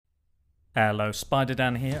Hello, Spider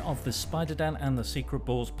Dan here of the Spider Dan and the Secret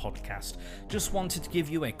Balls podcast. Just wanted to give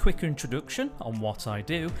you a quick introduction on what I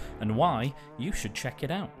do and why you should check it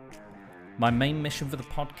out. My main mission for the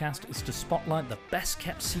podcast is to spotlight the best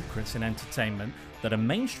kept secrets in entertainment that a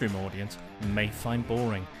mainstream audience may find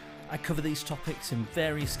boring. I cover these topics in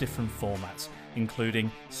various different formats, including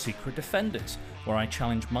Secret Defenders, where I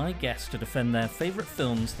challenge my guests to defend their favourite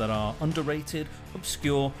films that are underrated,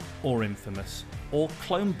 obscure or infamous, or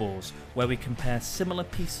Clone Balls, where we compare similar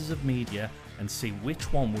pieces of media and see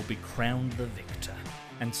which one will be crowned the victor,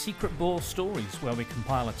 and Secret Ball Stories, where we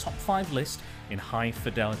compile a top 5 list in high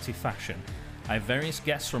fidelity fashion. I have various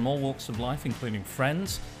guests from all walks of life, including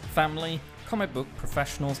friends, family, comic book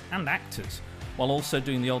professionals and actors, while also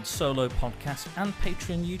doing the odd solo podcast and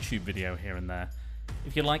Patreon YouTube video here and there.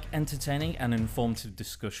 If you like entertaining and informative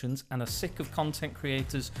discussions and are sick of content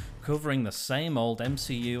creators covering the same old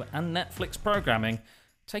MCU and Netflix programming,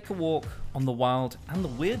 take a walk on the wild and the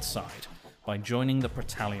weird side by joining the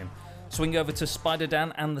Battalion. Swing over to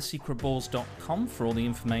SpiderDan and thesecretballs.com for all the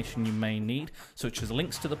information you may need, such as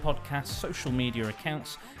links to the podcast, social media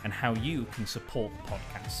accounts, and how you can support the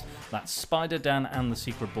podcast. That's SpiderDan and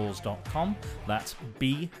thesecretballs.com. That's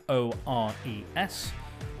BORES.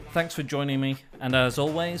 Thanks for joining me, and as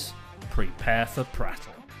always, prepare for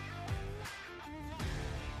prattle.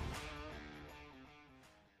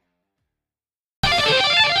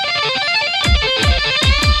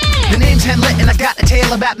 The name's Henlet and I got a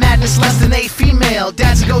tale about madness less than a female.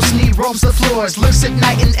 Dad's a ghost and he roams the floors, lurks at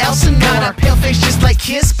night in Elsinore. Got a pale face just like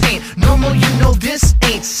his paint. Normal, you know this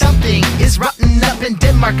ain't something. Is rotten up in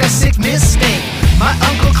Denmark, a sick mistake. My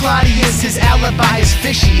uncle Claudius, his alibi is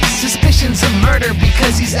fishy. Suspicions of murder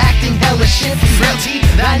because he's acting hella shifty. Frailty,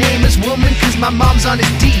 thy name is woman cause my mom's on his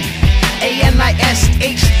D.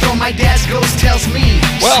 A-N-I-S-H, though my dad's ghost tells me.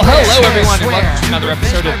 Well, hello everyone, and welcome to another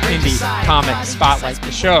episode of Indie Comic Spotlight,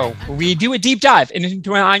 the show where we do a deep dive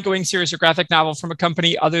into an ongoing series or graphic novel from a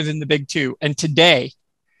company other than the big two. And today,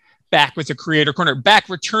 back with the Creator Corner,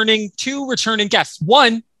 returning guests.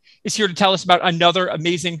 One is here to tell us about another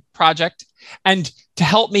amazing project. And to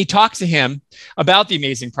help me talk to him about the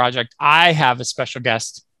amazing project, I have a special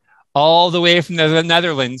guest all the way from the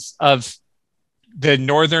Netherlands of the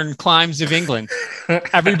northern climes of England.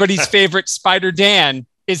 Everybody's favorite Spider Dan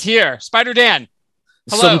is here. Spider Dan.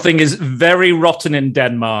 Hello. Something is very rotten in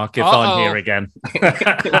Denmark if I'm here again.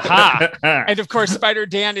 And of course, Spider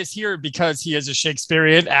Dan is here because he is a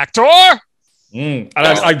Shakespearean actor. And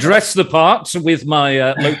I dress the part with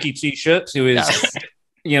my Loki t-shirt, who is,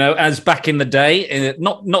 you know, as back in the day,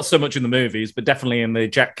 not so much in the movies, but definitely in the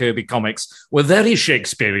Jack Kirby comics, were very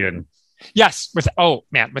Shakespearean. Yes, without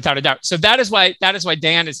a doubt. So that is why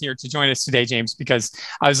Dan is here to join us today, James, because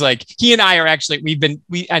I was like, he and I are actually,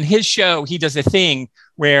 we on his show, he does a thing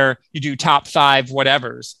where you do top 5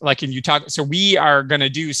 whatevers, like, and you talk. So we are going to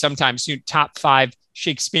do sometime soon top 5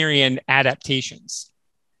 Shakespearean adaptations,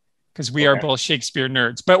 because we are both Shakespeare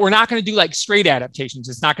nerds, but we're not going to do like straight adaptations.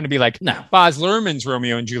 It's not going to be like Baz Luhrmann's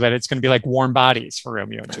Romeo and Juliet. It's going to be like Warm Bodies for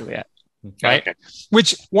Romeo and Juliet, right? Okay.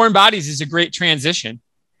 Which Warm Bodies is a great transition.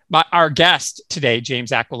 Our guest today,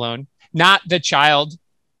 James Aquilone, not the child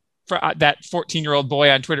for that 14-year-old boy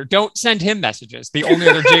on Twitter. Don't send him messages. The only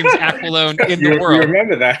other James Aquilone in the world. You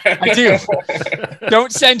remember that? I do.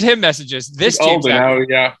 Don't send him messages. This He's James older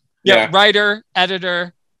now, yeah. Writer,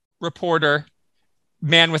 editor, reporter,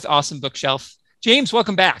 man with awesome bookshelf. James,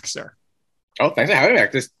 welcome back, sir. Oh, thanks for having me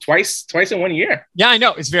back. This twice in 1 year. Yeah, I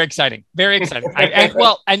know. It's very exciting. Very exciting.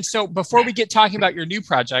 And so before we get talking about your new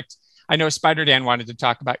project, I know Spider Dan wanted to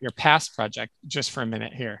talk about your past project just for a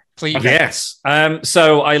minute here, please. Yes.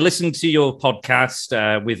 So I listened to your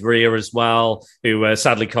podcast with Rhea as well, who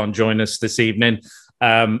sadly can't join us this evening.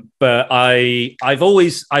 But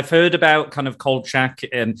I've heard about kind of Kolchak,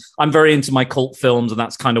 and I'm very into my cult films, and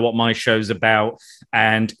that's kind of what my show's about,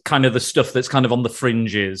 and kind of the stuff that's kind of on the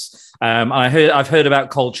fringes. I've heard about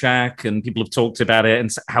Kolchak, and people have talked about it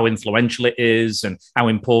and how influential it is and how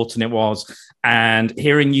important it was. And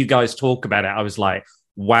hearing you guys talk about it, I was like,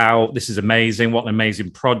 wow, this is amazing. What an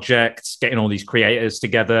amazing project. Getting all these creators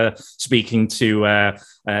together, speaking to,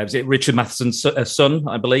 was it Richard Matheson's son,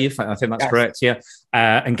 I believe? I think that's correct, yeah.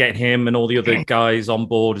 And getting him and all the other guys on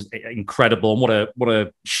board is incredible. And what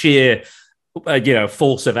a sheer,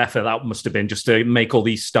 force of effort that must have been just to make all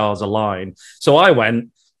these stars align. So I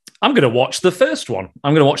went, I'm going to watch the first one.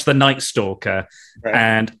 I'm going to watch The Night Stalker. Right.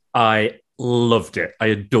 And I loved it. I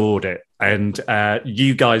adored it. And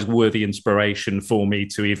you guys were the inspiration for me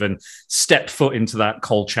to even step foot into that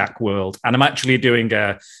Kolchak world. And I'm actually doing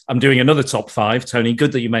another top 5. Tony,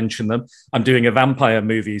 good that you mentioned them. I'm doing a vampire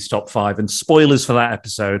movies top 5. And spoilers for that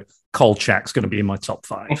episode, Kolchak's going to be in my top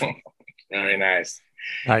 5. Very nice.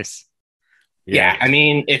 Nice. Yeah, I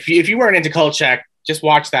mean, if you weren't into Kolchak, just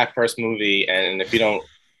watch that first movie, and if you don't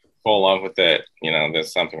fall in love with it,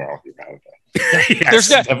 there's something wrong with you probably.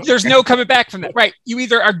 Yes. There's no coming back from that, right? You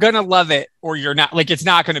either are gonna love it or you're not. Like, it's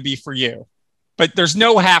not gonna be for you. But there's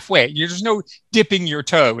no halfway. There's no dipping your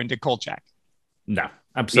toe into Kolchak. No,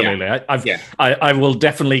 absolutely. Yeah. I will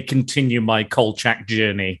definitely continue my Kolchak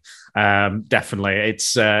journey. Definitely.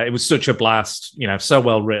 It was such a blast, so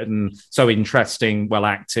well written, so interesting, well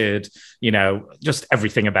acted, just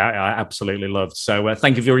everything about it I absolutely loved. So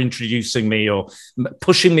thank you for introducing me or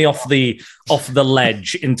pushing me off the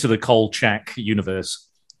ledge into the Kolchak universe.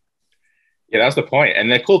 Yeah, that's the point.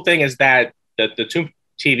 And the cool thing is that the 2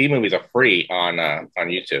 TV movies are free on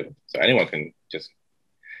YouTube, so anyone can just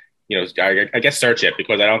I guess search it,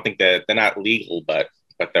 because I don't think that they're not legal, but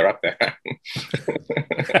they're up there.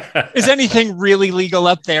 Is anything really legal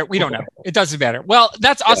up there? We don't know. It doesn't matter. Well,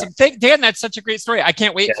 that's awesome. Yeah. Dan, that's such a great story. I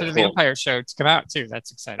can't wait for the vampire show to come out too.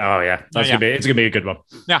 That's exciting. Oh yeah, it's gonna be a good one.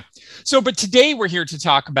 Yeah. So, but today we're here to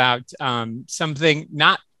talk about something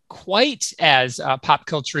not quite as pop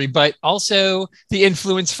culture, but also the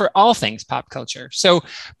influence for all things pop culture. So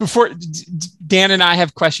before Dan and I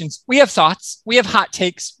have questions, we have thoughts, we have hot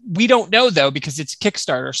takes. We don't know though, because it's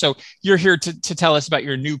Kickstarter. So you're here to tell us about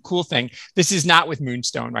your new cool thing. This is not with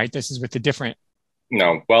Moonstone, right? This is with a different.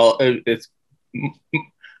 No, well,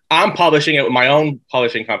 I'm publishing it with my own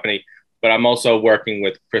publishing company, but I'm also working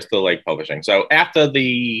with Crystal Lake Publishing. So after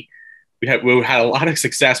we had a lot of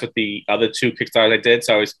success with the other 2 Kickstarters I did,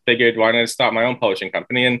 so I figured, why not start my own publishing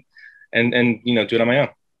company and do it on my own.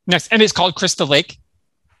 Nice. And it's called Crystal Lake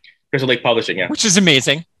Publishing, yeah. Which is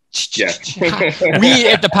amazing. Yeah. We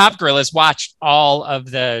at the Pop Gorillas watched all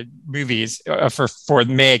of the movies for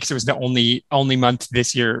May, because it was the only month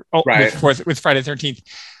this year. Right. with Friday the 13th.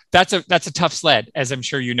 That's a tough sled, as I'm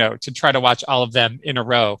sure you know, to try to watch all of them in a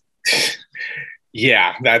row.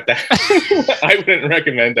 Yeah, that I wouldn't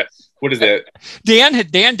recommend that. What is it? Dan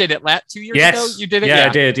did it 2 years ago. You did it? Yeah, I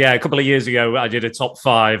did. Yeah, a couple of years ago, I did a top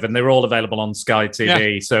 5, and they were all available on Sky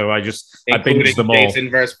TV. Yeah. So I binged them all. Jason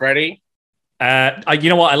vs. Freddy. You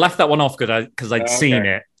know what? I left that one off because I'd seen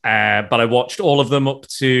it. But I watched all of them up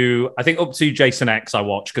to Jason X. I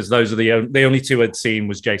watched, because those are the only 2 I'd seen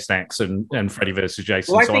was Jason X and Freddy versus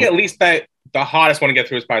Jason. Well, I think at least that the hardest one to get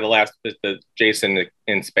through is probably the Jason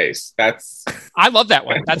in space. I love that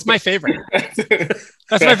one. That's my favorite.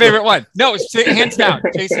 That's my favorite one. No, it's hands down.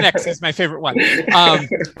 Jason X is my favorite one.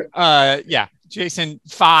 Yeah, Jason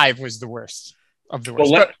 5 was the worst of the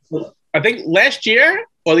worst. Well, I think last year,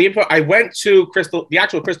 I went to the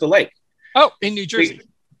actual Crystal Lake. Oh, in New Jersey.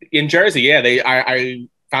 In Jersey, yeah. I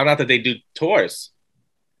found out that they do tours,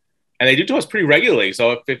 and they do tours pretty regularly.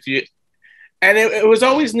 So if you, and it was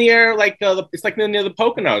always near it's like near the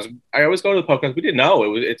Poconos. I always go to the Poconos. We didn't know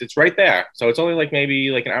it's right there. So it's only maybe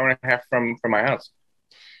an hour and a half from my house.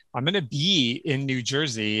 I'm going to be in New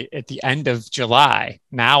Jersey at the end of July.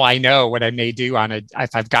 Now I know what I may do if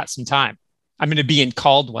I've got some time. I'm going to be in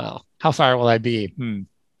Caldwell. How far will I be?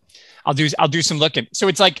 I'll do some looking. So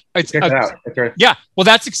it's Check it out. That's right. Yeah. Well,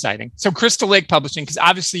 that's exciting. So Crystal Lake Publishing, because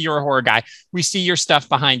obviously you're a horror guy. We see your stuff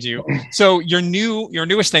behind you. So your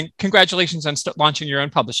newest thing, congratulations on launching your own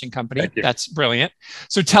publishing company. That's brilliant.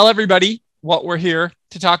 So tell everybody what we're here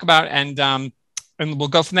to talk about, and we'll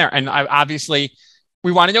go from there. And obviously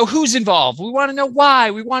we want to know who's involved. We want to know why.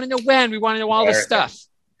 We want to know when. We want to know all this stuff.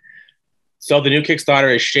 So the new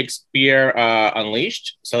Kickstarter is Shakespeare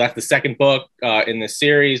Unleashed. So that's the second book in the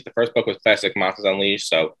series. The first book was Classic Monsters Unleashed.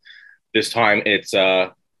 So this time it's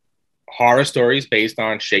horror stories based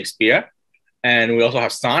on Shakespeare. And we also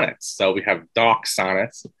have sonnets. So we have dark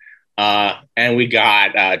sonnets. And we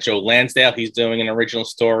got Joe Lansdale. He's doing an original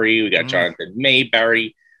story. We got Jonathan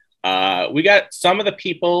Mayberry. We got some of the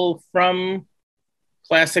people from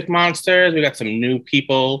Classic Monsters. We got some new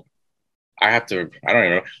people. I don't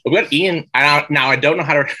even know. We got Ian. I don't know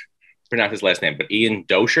how to pronounce his last name, but Ian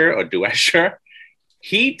Dosher or Duesher.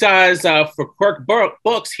 He does for Quirk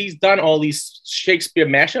Books. He's done all these Shakespeare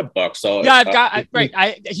mashup books. So yeah,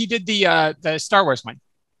 he did the Star Wars one.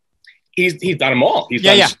 He's done them all. He's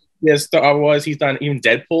done Star Wars. He's done even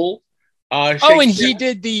Deadpool. And he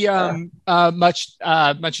did the Much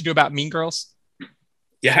Ado About Mean Girls.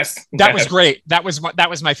 Yes, that was great. That was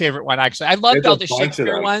my favorite one, actually. I loved all the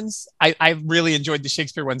Shakespeare ones. I really enjoyed the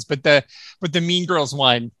Shakespeare ones, but the Mean Girls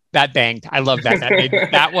one, that banged. I love that.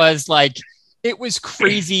 That was it was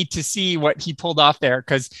crazy to see what he pulled off there,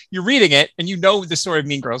 because you're reading it and you know the story of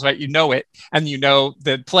Mean Girls, right? You know it, and you know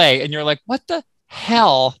the play, and you're like, what the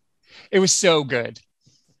hell? It was so good.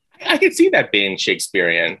 I could see that being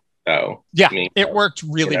Shakespearean. though. Yeah, I mean, it worked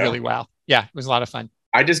really well. Yeah, it was a lot of fun.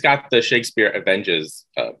 I just got the Shakespeare Avengers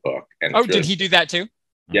book. And did he do that too?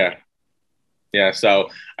 Yeah. Yeah. So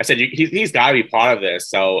I said, he's got to be part of this.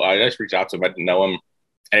 So I just reached out to him. I didn't know him.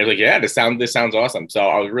 And he was like, yeah, this sounds awesome. So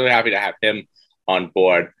I was really happy to have him on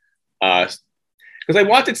board. Because I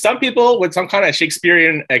wanted some people with some kind of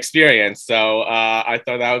Shakespearean experience. So I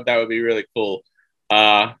thought that would be really cool.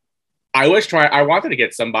 I wanted to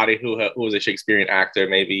get somebody who was a Shakespearean actor,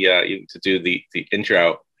 maybe even to do the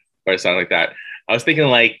intro or something like that. I was thinking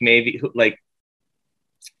Ian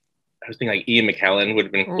McKellen would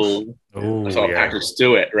have been cool. So Patrick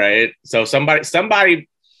Stewart, right? So somebody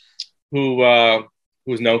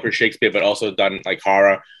who's known for Shakespeare, but also done like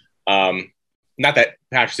horror. Not that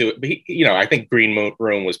Patrick Stewart, but I think Green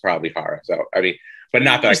Room was probably horror. So I mean, but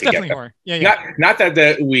not that I could get that. Horror. Yeah. Not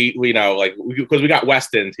that we know, like, because we got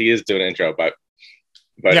Weston. He is doing an intro, but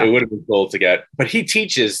it would have been cool to get. But he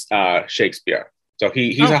teaches Shakespeare, so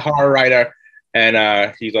he's a horror writer,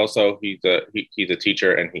 and he's a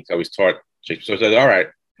teacher, and he's always taught Shakespeare. So I said, all right,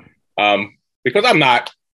 because I'm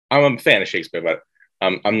a fan of Shakespeare, but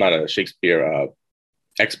I'm not a Shakespeare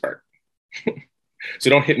expert.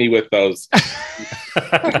 So don't hit me with those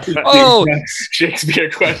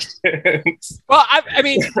Shakespeare questions. Well,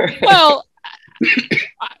 I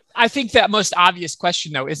think that most obvious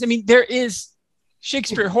question, though, is, there is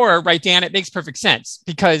Shakespeare horror, right, Dan? It makes perfect sense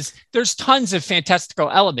because there's tons of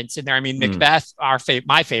fantastical elements in there. Macbeth,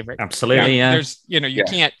 my favorite. Absolutely, yeah. There's, you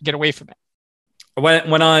can't get away from it.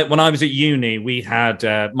 When I was at uni, we had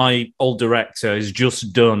my old director has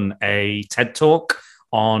just done a TED Talk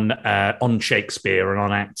on Shakespeare and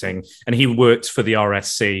on acting, and he worked for the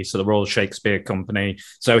RSC, so the Royal Shakespeare Company.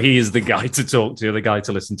 So he is the guy to talk to, the guy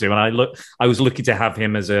to listen to. And I was lucky to have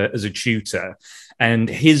him as a tutor. And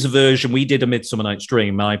his version, we did A Midsummer Night's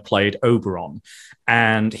Dream. And I played Oberon,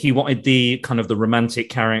 and he wanted the romantic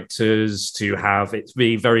characters to have it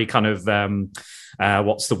be very kind of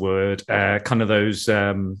what's the word? Kind of those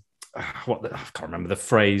I can't remember the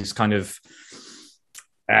phrase. Kind of.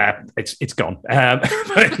 It's gone. But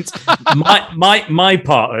my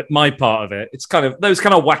part of it, it's kind of those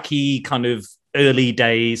kind of wacky kind of early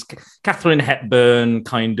days, Katharine Hepburn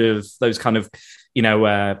kind of those kind of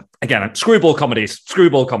again screwball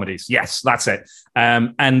comedies. Yes, that's it.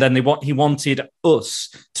 And then he wanted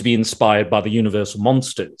us to be inspired by the Universal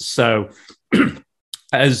monsters. So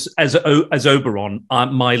as Oberon,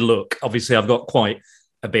 my look, obviously, I've got quite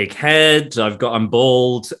a big head. I'm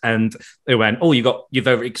bald, and they went, "Oh, you're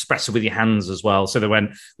very expressive with your hands as well." So they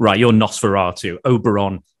went, "Right, you're Nosferatu.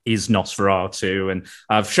 Oberon is Nosferatu." And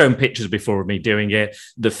I've shown pictures before of me doing it.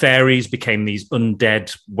 The fairies became these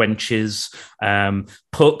undead wenches.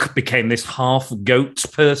 Puck became this half goat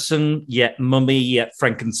person, yet mummy, yet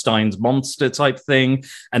Frankenstein's monster type thing.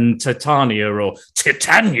 And Titania,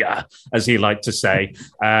 as he liked to say,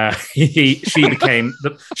 she became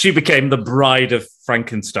the bride of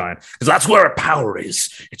Frankenstein, because that's where her power is.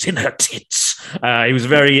 It's in her tits. He was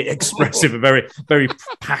very expressive and very, very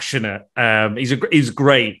passionate. He's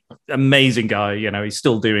great, amazing guy. He's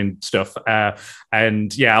still doing stuff.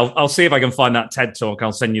 And yeah, I'll see if I can find that TED Talk.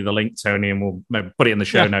 I'll send you the link, Tony, and we'll maybe put it in the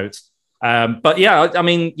show notes. But yeah,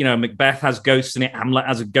 Macbeth has ghosts in it. Hamlet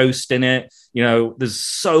has a ghost in it. There's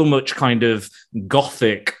so much kind of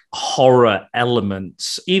gothic horror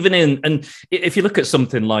elements, and if you look at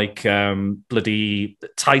something like bloody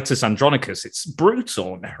Titus Andronicus, it's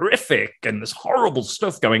brutal and horrific, and there's horrible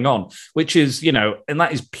stuff going on, which is, and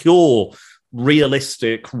that is pure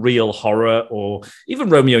realistic, real horror. Or even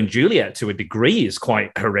Romeo and Juliet, to a degree, is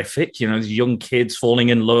quite horrific. These young kids falling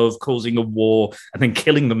in love, causing a war, and then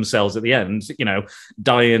killing themselves at the end,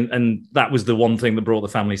 dying. And that was the one thing that brought the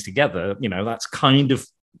families together. That's kind of,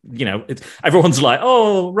 everyone's like,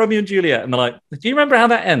 "Oh, Romeo and Juliet," and they're like, "Do you remember how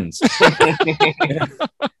that ends?"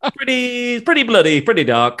 Pretty bloody, pretty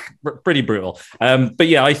dark, pretty brutal. But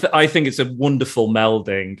yeah, I think it's a wonderful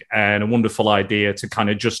melding and a wonderful idea to kind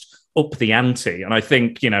of just up the ante. And I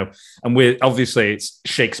think, and obviously it's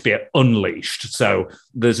Shakespeare unleashed, so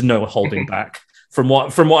there's no holding back. From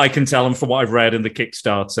what I can tell and from what I've read in the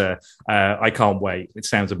Kickstarter, I can't wait. It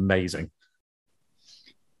sounds amazing.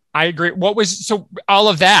 I agree. So all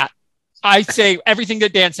of that, I say everything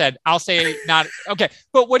that Dan said. I'll say not okay.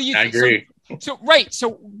 But what do you? I agree. So right.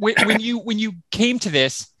 So when you came to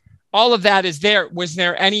this, all of that is there. Was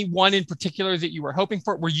there any one in particular that you were hoping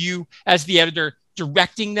for? Were you, as the editor,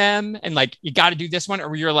 directing them and like, you got to do this one,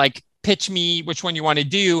 or you're like, pitch me which one you want to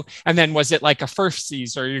do? And then was it like a first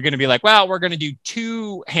season, or you're going to be like, well, we're going to do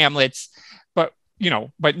 2 Hamlets, but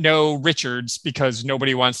but no Richards because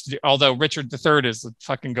nobody wants to do, although Richard III is a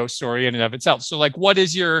fucking ghost story in and of itself. So like, what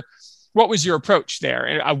was your approach there,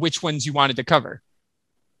 and which ones you wanted to cover?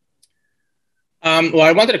 Well,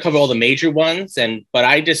 I wanted to cover all the major ones, but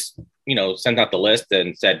I just, sent out the list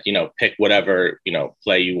and said, pick whatever,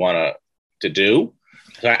 play you want to do.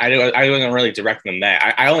 So I wasn't really directing them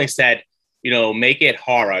that. I only said, make it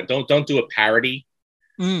horror. Don't do a parody.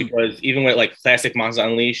 Because even with like classic Monsters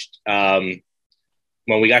Unleashed,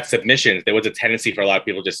 when we got submissions, there was a tendency for a lot of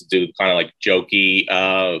people just to do kind of like jokey,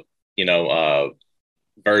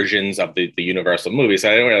 versions of the Universal movies. So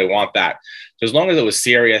I didn't really want that. So as long as it was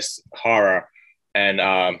serious horror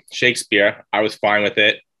and Shakespeare, I was fine with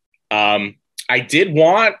it. I did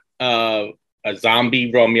want a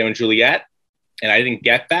zombie Romeo and Juliet, and I didn't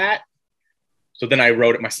get that. So then I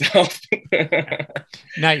wrote it myself.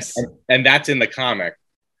 Nice. And that's in the comic.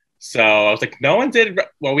 So I was like, no one did.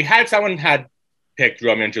 Well, someone had picked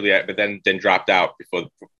Romeo and Juliet, but then dropped out before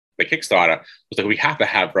the Kickstarter. I was like, we have to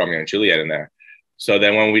have Romeo and Juliet in there. So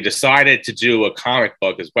then when we decided to do a comic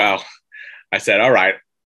book as well, I said, all right,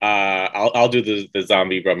 I'll do the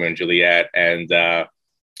zombie Romeo and Juliet. And I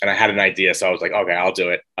had an idea. So I was like, okay, I'll do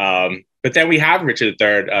it. But then we have Richard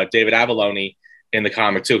III, David Avalone in the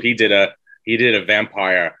comic too. He did a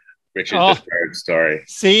vampire Richard III story.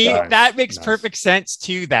 See, that makes perfect sense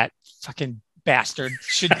too. That fucking bastard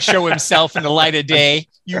should show himself in the light of day.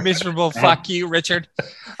 You miserable fuck you, Richard.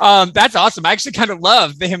 That's awesome. I actually kind of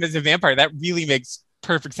love him as a vampire. That really makes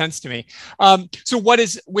perfect sense to me. So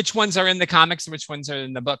which ones are in the comics and which ones are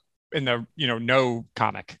in the book, in the, no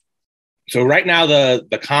comic? So right now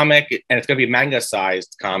the comic, and it's going to be a manga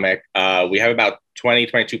sized comic. We have about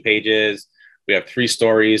 22 pages. We have 3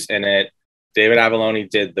 stories in it. David Avalone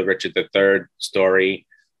did the Richard III story.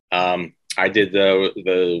 I did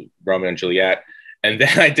the Romeo and Juliet, and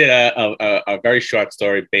then I did a very short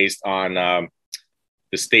story based on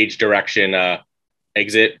the stage direction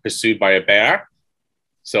Exit Pursued by a Bear.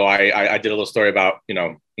 So I did a little story about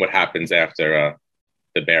what happens after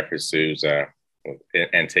the bear pursues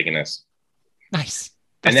Antigonus. Nice.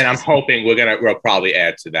 And then I'm hoping we'll probably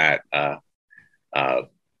add to that.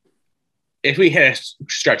 If we hit a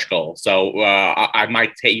stretch goal, so I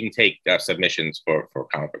might even take submissions for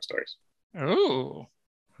comic book stories. Oh,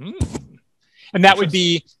 and that would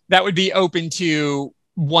be open to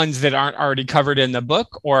ones that aren't already covered in the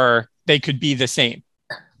book, or they could be the same.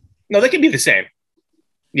 No, they can be the same.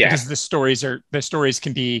 Yeah, because the stories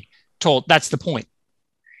can be told. That's the point.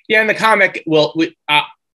 Yeah, in the comic,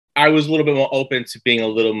 I was a little bit more open to being a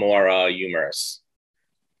little more humorous.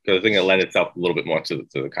 Because I think it lends itself a little bit more to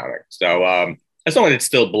the comic. So as long as it's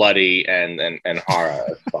still bloody and horror,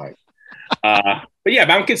 it's fine. But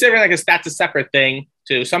I'm considering that's a separate thing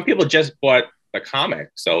too. Some people just bought the comic,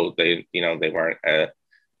 so they weren't as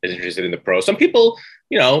interested in the prose. Some people,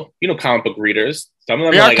 comic book readers. Some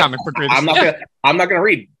of them are comic book readers. I'm not gonna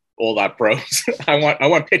read all that prose. I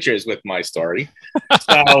want pictures with my story.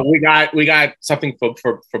 So we got something for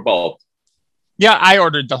both. Yeah, I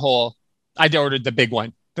ordered the big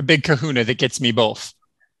one. The big kahuna that gets me both.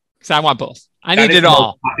 Because I want both. I need it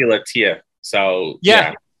all. Popular tier. So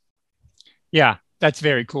yeah, that's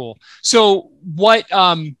very cool. So what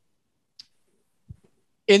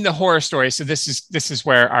in the horror story, so this is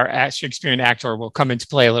where our Shakespearean actor will come into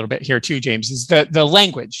play a little bit here too, James, is the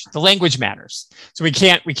language. The language matters. So we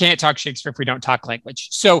can't talk Shakespeare if we don't talk language.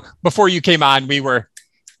 So before you came on, we were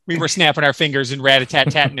snapping our fingers and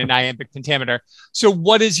rat-a-tat-tatting an iambic pentameter. So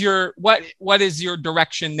what is your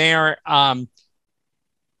direction there?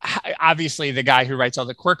 Obviously, the guy who writes all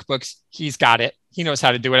the quirk books, he's got it. He knows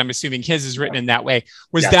how to do it. I'm assuming his is written in that way.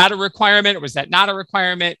 Was that a requirement? Or was that not a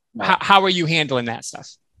requirement? No. How are you handling that stuff?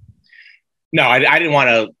 No, I didn't want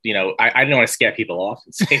to, I didn't want to scare people off.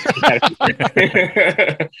 Because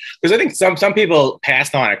I think some people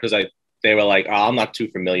passed on it because they were like, oh, I'm not too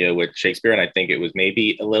familiar with Shakespeare. And I think it was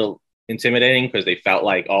maybe a little intimidating because they felt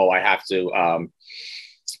like, oh, I have to,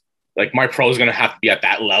 my prose is going to have to be at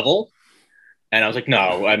that level. And I was like,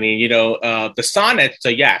 no, I mean, the sonnet. So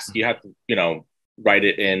yes, you have to, write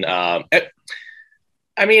it in. I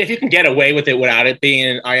mean, if you can get away with it without it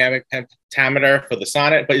being an iambic pentameter for the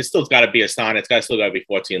sonnet, but it's still got to be a sonnet. It's still got to be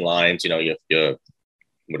 14 lines. Your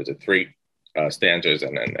 3 stanzas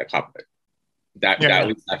and then a couplet.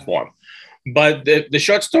 That form. But the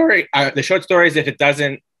short stories, if it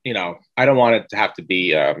doesn't, I don't want it to have to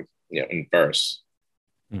be, in verse.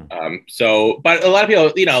 But a lot of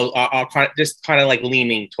people, are kind of like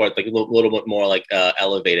leaning toward like a little bit more like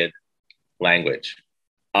elevated language.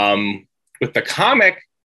 With the comic,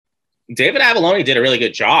 David Avalone did a really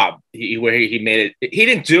good job. Where he made it. He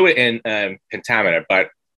didn't do it in pentameter, but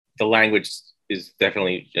the language is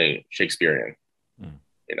definitely Shakespearean.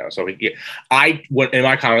 You know, so in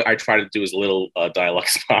my comment, I try to do as little dialogue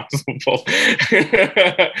as possible,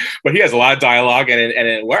 but he has a lot of dialogue, and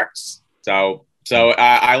it works. So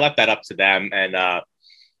I left that up to them, and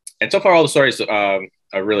so far all the stories are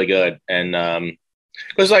really good, and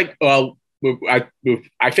because I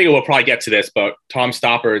figure we'll probably get to this, but Tom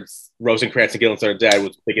Stoppard's Rosencrantz and Guildenstern Are Dead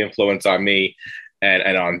was a big influence on me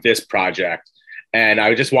and on this project, and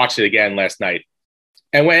I just watched it again last night.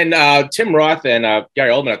 And when Tim Roth and Gary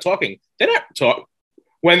Oldman are talking, they're not talk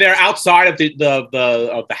when they're outside of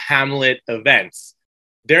the Hamlet events.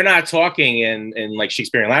 They're not talking in like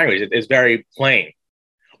Shakespearean language. It's very plain,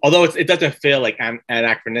 although it doesn't feel like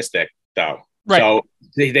anachronistic though. Right. So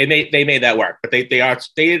they made that work, but they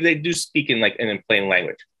do speak in plain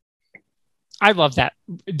language. I love that.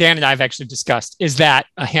 Dan and I have actually discussed, is that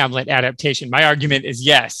a Hamlet adaptation? My argument is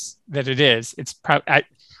yes, that it is. It's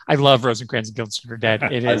I love Rosencrantz and Guildenstern Are Dead.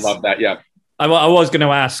 It is. I love that. Yeah. I was going to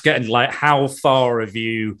ask, like, how far have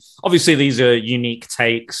you? Obviously, these are unique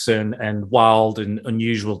takes and wild and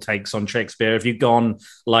unusual takes on Shakespeare. Have you done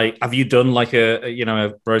like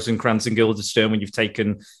a Rosencrantz and Guildenstern, when you've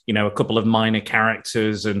taken a couple of minor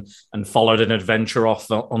characters and followed an adventure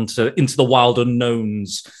off into the wild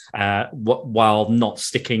unknowns, while not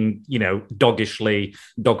sticking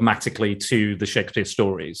dogmatically to the Shakespeare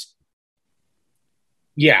stories?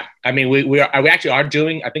 Yeah, I mean, we actually are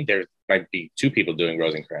doing. I think there might be 2 people doing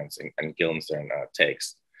Rosencrantz and Guildenstern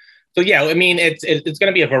takes. So yeah, I mean, it's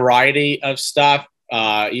going to be a variety of stuff.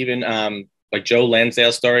 Even like Joe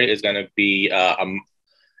Lansdale's story is going to be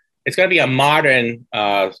a modern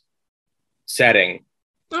setting,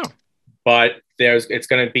 but it's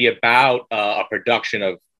going to be about a production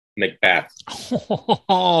of Macbeth.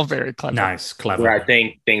 Oh, very clever. Nice, clever. Where I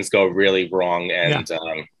think things go really wrong, and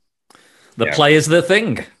the play is the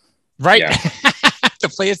thing, right? Yeah. The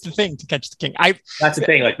play is the thing to catch the king. That's the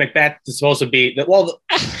thing. Like Macbeth is supposed to be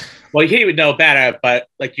he would know better, but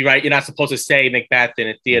like you're right, you're not supposed to say Macbeth in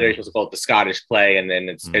a theater. You're supposed to call it the Scottish play, and then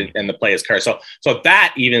and the play is cursed. So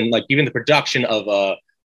that even the production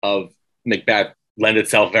of Macbeth lend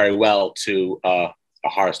itself very well to a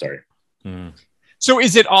horror story. So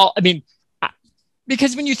is it all? I mean,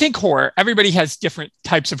 because when you think horror, everybody has different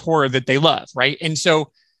types of horror that they love, right? And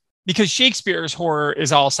so, because Shakespeare's horror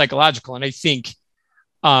is all psychological, and I think,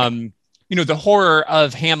 the horror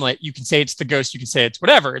of Hamlet, you can say it's the ghost, you can say it's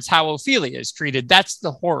whatever. It's how Ophelia is treated. That's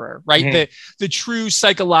the horror, right? Mm-hmm. The true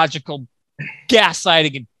psychological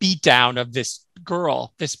gaslighting and beatdown of this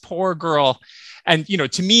girl, this poor girl. And,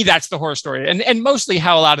 to me, that's the horror story. And mostly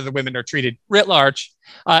how a lot of the women are treated writ large,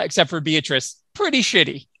 except for Beatrice, pretty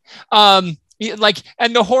shitty. And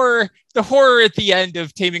the horror at the end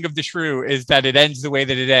of Taming of the Shrew is that it ends the way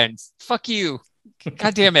that it ends. Fuck you.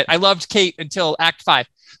 God damn it. I loved Kate until Act 5.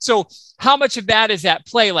 So how much of that is at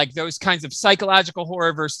play? Like those kinds of psychological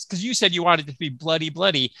horror versus, because you said you wanted it to be bloody,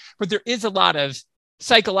 but there is a lot of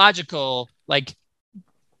psychological,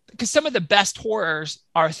 because some of the best horrors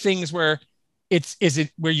are things where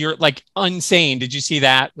where you're like unsane. Did you see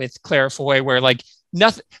that with Claire Foy, where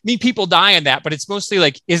nothing, people die in that, but it's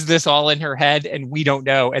mostly is this all in her head? And we don't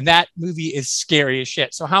know. And that movie is scary as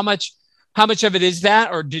shit. So how much of it is that,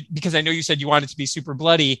 because I know you said you want it to be super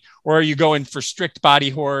bloody, or are you going for strict body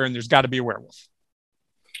horror and there's got to be a werewolf?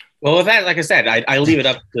 Well, with that, like I said, I leave it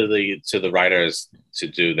up to the writers to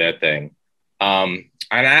do their thing. And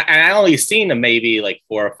I only seen maybe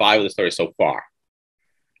 4 or 5 of the stories so far.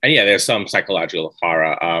 And yeah, there's some psychological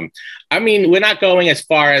horror. I mean, we're not going as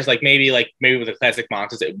far as maybe with the classic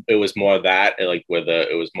monsters. It was more that it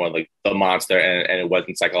was more like the monster, and it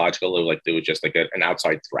wasn't psychological. It was just an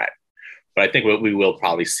outside threat. But I think we will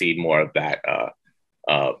probably see more of that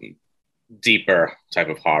deeper type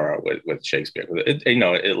of horror with Shakespeare.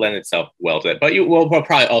 It lends itself well to that. But we'll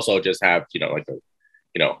probably also just have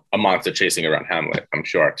a monster chasing around Hamlet, I'm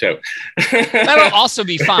sure, too. That'll also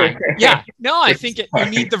be fine. Yeah. No, I think you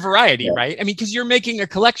need the variety, right? I mean, because you're making a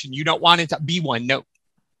collection. You don't want it to be one note.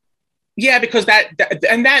 Yeah, because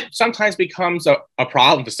that sometimes becomes a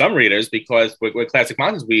problem for some readers, because with classic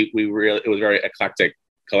monsters, it was very eclectic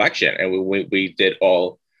collection, and we did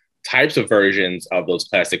all types of versions of those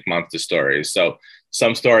classic monster stories. So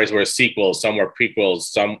some stories were sequels, some were prequels,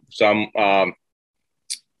 some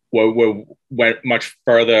went much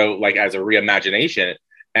further, as a reimagination.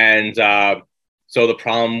 And so the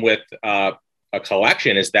problem with a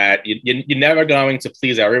collection is that you're never going to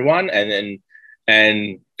please everyone, and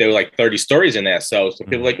there were 30 stories in there. So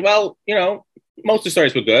people are well, most of the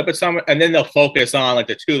stories were good, but some, and then they'll focus on like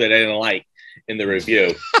the two that they didn't like in the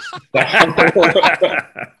review.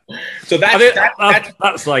 So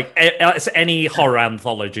that's like it's any horror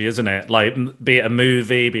anthology, isn't it? Like, be it a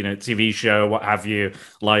movie, be it a TV show, what have you.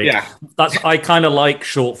 Like, yeah, I kind of like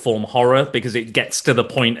short form horror because it gets to the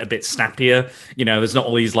point a bit snappier. You know, there's not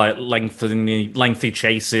all these like lengthy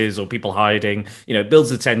chases or people hiding. You know, it builds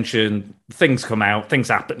the tension. Things come out, things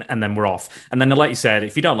happen, and then we're off. And then, like you said,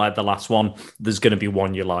 if you don't like the last one, there's going to be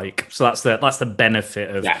one you like. So that's the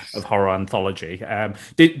benefit of horror anthology.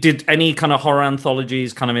 Did any kind of horror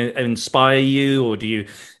anthologies kind of inspire you, or do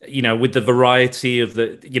you know, with the variety of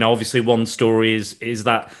the, you know, obviously one story is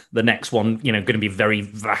that the next one, you know, going to be very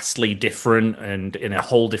vastly different and in a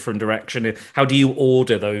whole different direction? How do you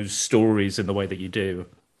order those stories in the way that you do?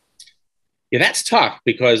 Yeah, that's tough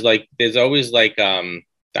because like there's always like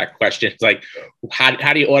that question. It's like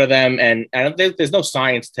how do you order them? And there's no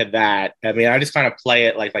science to that. I mean, I just kind of play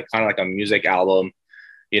it like kind of like a music album,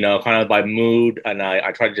 you know, kind of by mood, and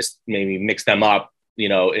I try to just maybe mix them up, you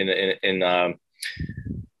know, in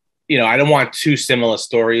you know, I don't want two similar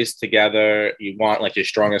stories together. You want like your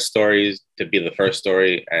strongest stories to be the first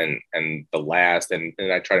story and the last, and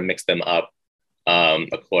I try to mix them up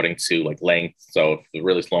according to like length. So if it's a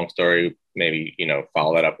really long story, maybe, you know,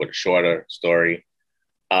 follow that up with a shorter story.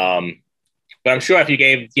 But I'm sure if you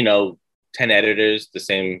gave, you know, 10 editors the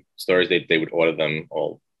same stories, they would order them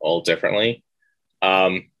all differently.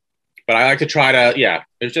 But I like to try to, yeah,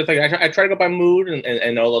 it's just like I try to go by mood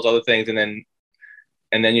and all those other things, and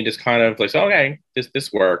then you just kind of like, okay,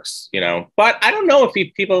 this works, you know. But I don't know if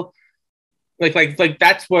people like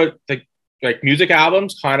that's what like music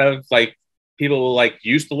albums kind of like people like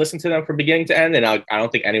used to listen to them from beginning to end, and I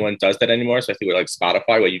don't think anyone does that anymore. Especially with like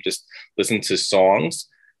Spotify, where you just listen to songs.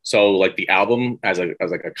 So like the album as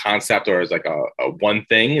like a concept or as like a one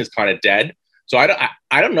thing is kind of dead. So I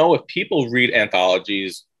don't know if people read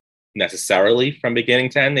anthologies necessarily from beginning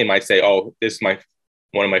to end. They might say, oh, this is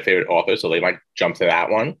one of my favorite authors, so they might jump to that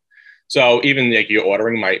one. So even like your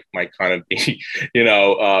ordering might kind of be, you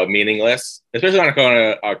know, meaningless, especially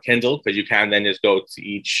on a Kindle, because you can then just go to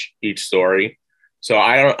each story. So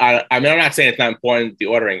I mean, I'm not saying it's not important, the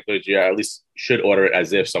ordering, because you at least should order it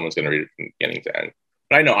as if someone's going to read it from beginning to end.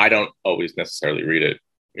 But I know I don't always necessarily read it,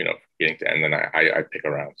 you know, beginning to end, and I pick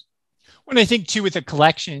around. When I think too with a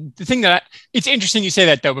collection, the thing it's interesting you say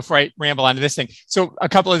that though, before I ramble onto this thing. So a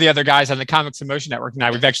couple of the other guys on the Comics in Motion Network and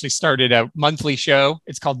I, we've actually started a monthly show.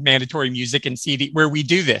 It's called Mandatory Music and CD, where we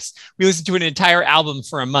do this. We listen to an entire album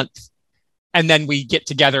for a month, and then we get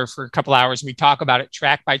together for a couple hours and we talk about it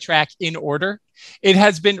track by track in order. It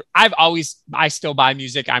has been, I still buy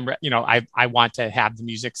music. I want to have the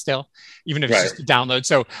music still, even if it's just a download.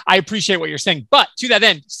 So I appreciate what you're saying, but to that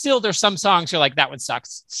end, still there's some songs you're like, that one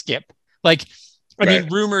sucks, skip. Like, I mean,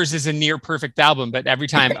 Rumors is a near perfect album, but every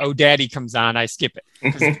time Oh Daddy comes on, I skip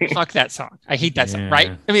it. Fuck that song. I hate that song.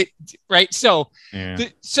 Right. I mean, right. So,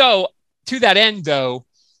 so to that end though,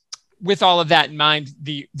 with all of that in mind,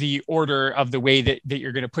 the order of the way that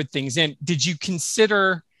you're going to put things in, did you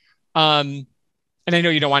consider, and I know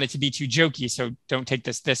you don't want it to be too jokey, so don't take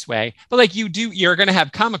this way, but like you're going to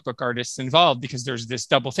have comic book artists involved because there's this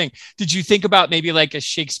double thing. Did you think about maybe like a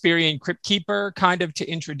Shakespearean crypt keeper kind of to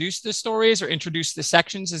introduce the stories or introduce the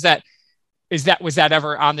sections? Was that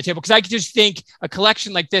ever on the table? Because I could just think a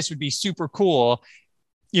collection like this would be super cool.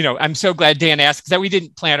 You know, I'm so glad Dan asked, because we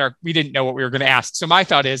didn't know what we were going to ask. So my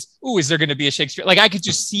thought is, is there going to be a Shakespeare? Like I could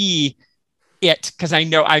just see it because I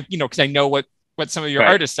know what some of your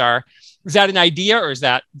artists are. Is that an idea or is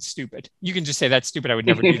that stupid? You can just say that's stupid. I would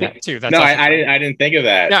never do that too. That's no, I didn't think of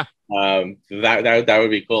that. Yeah. That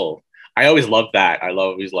would be cool. I always loved that.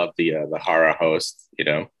 Always loved the horror host, you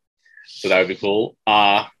know, so that would be cool.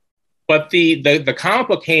 But the comic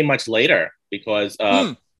book came much later because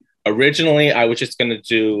originally I was just going to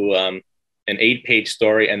do an 8-page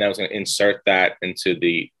story, and then I was going to insert that into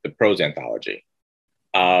the prose anthology.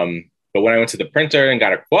 But when I went to the printer and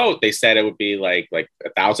got a quote, they said it would be like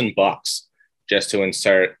 $1,000 just to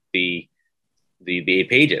insert the 8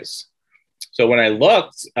 pages. So when I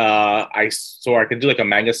looked, I could do like a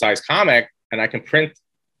manga-sized comic, and I think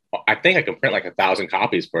I can print like 1,000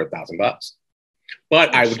 copies for $1,000.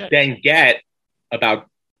 But I would then get about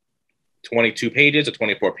 22 pages or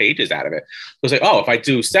 24 pages out of it. So it's like, if I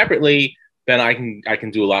do separately, then I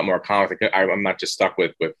can do a lot more comics. I'm not just stuck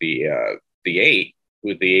with the 8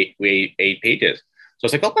 pages. So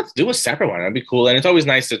it's like, let's do a separate one. That'd be cool. And it's always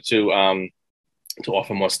nice to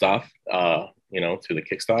offer more stuff, you know, through the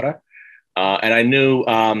Kickstarter. And I knew,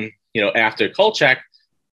 you know, after Kolchak,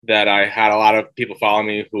 that I had a lot of people follow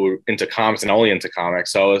me who were into comics and only into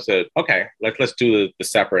comics. So I said, okay, let's do the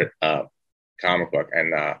separate comic book.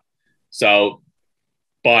 And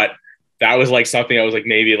but that was like something I was like,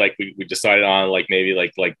 maybe like we decided on like maybe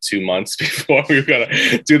like 2 months before we were gonna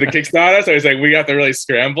do the Kickstarter. So it's like we have to really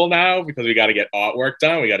scramble now because we got to get artwork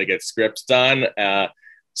done, we got to get scripts done.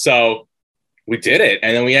 So we did it,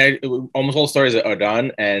 and then we had almost all the stories are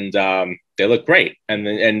done, and they look great. And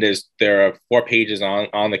then there are 4 pages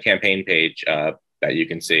on the campaign page that you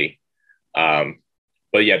can see.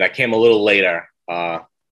 But yeah, that came a little later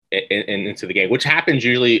into the game, which happens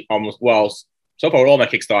usually almost so far with all my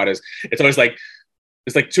Kickstarters. It's always like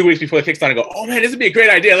 2 weeks before the Kickstarter. I go, oh man, this would be a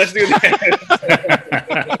great idea. Let's do that.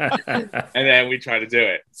 And then we try to do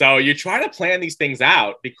it. So you try to plan these things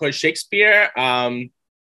out because Shakespeare.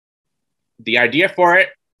 The idea for it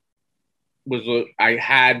was I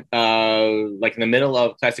had like in the middle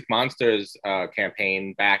of Classic Monsters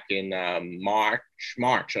campaign back in March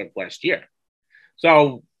of last year.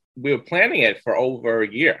 So we were planning it for over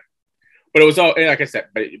a year, but it was all like I said,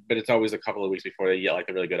 but it's always a couple of weeks before they get like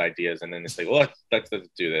the really good ideas, and then it's like, well, let's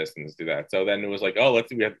do this and let's do that. So then it was like, oh,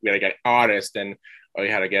 we had to get artists, and we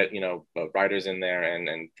had to get writers in there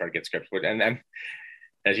and try to get scripts, and then.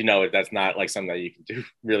 As you know, that's not like something that you can do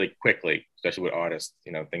really quickly, especially with artists.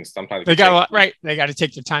 Things sometimes they got right. They got to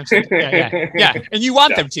take their time. Yeah. And you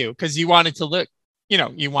want them to, because you want it to look,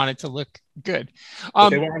 you want it to look good.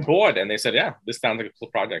 They were on board, and they said, "Yeah, this sounds like a cool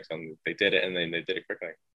project," and they did it, and then they did it quickly.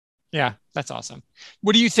 Yeah, that's awesome.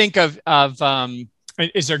 What do you think of?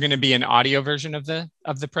 Is there going to be an audio version of the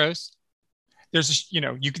prose? There's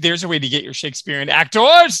there's a way to get your Shakespearean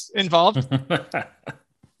actors involved.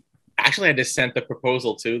 Actually, I just sent the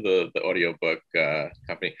proposal to the audiobook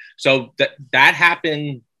company. So that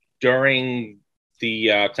happened during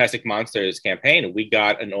the Classic Monsters campaign. We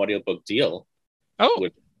got an audiobook deal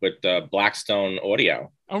with Blackstone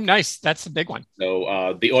Audio. Oh, nice. That's a big one.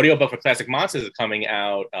 So the audiobook for Classic Monsters is coming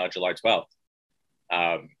out July 12th.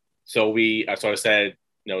 So I said,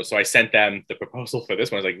 so I sent them the proposal for this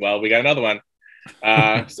one. I was like, well, we got another one.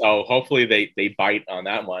 So hopefully they bite on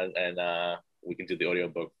that one, and we can do the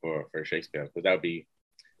audiobook for Shakespeare, but that'd be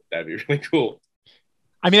really cool.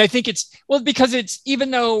 I mean, I think because it's,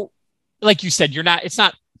 even though, like you said, it's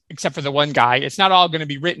not, except for the one guy, it's not all going to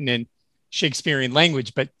be written in Shakespearean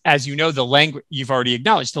language, but as you know, the language, you've already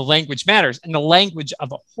acknowledged, the language matters, and the language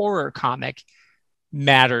of a horror comic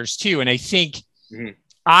matters too. And I think,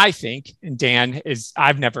 and Dan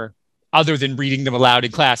I've never, other than reading them aloud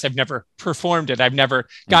in class, I've never performed it. I've never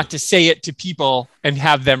got to say it to people and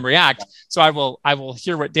have them react. So I will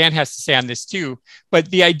hear what Dan has to say on this too.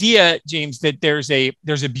 But the idea, James, that there's a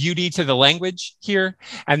beauty to the language here,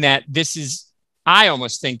 and that this is, I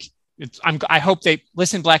almost think, I hope they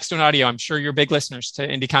listen, Blackstone Audio. I'm sure you're big listeners to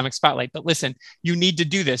Indie Comic Spotlight, but listen, you need to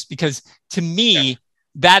do this, because to me,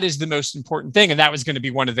 that is the most important thing. And that was going to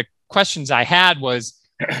be one of the questions I had was,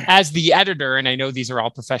 as the editor, and I know these are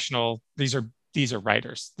all professional, these are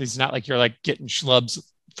writers. This is not like you're like getting schlubs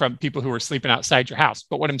from people who are sleeping outside your house.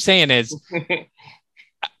 But what I'm saying is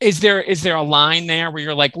there a line there where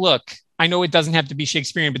you're like, look, I know it doesn't have to be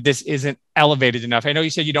Shakespearean, but this isn't elevated enough. I know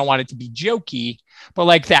you said you don't want it to be jokey, but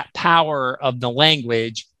like that power of the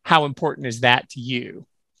language, how important is that to you?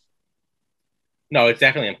 No, it's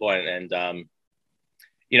definitely important. And,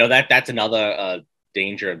 that's another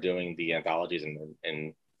danger of doing the anthologies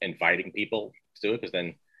and inviting people to do it, because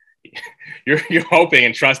then you're hoping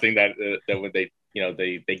and trusting that when they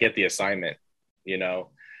get the assignment,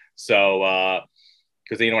 so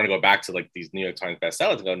because then you don't want to go back to like these New York Times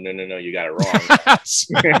bestsellers and go, no, you got it wrong.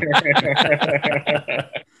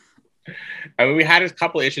 I mean, we had a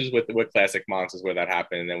couple of issues with Classic Monsters where that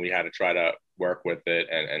happened, and then we had to try to work with it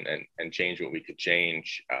and change what we could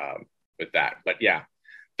change with that. But yeah,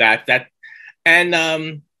 that.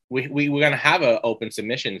 And we were going to have open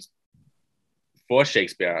submissions for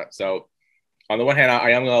Shakespeare. So on the one hand,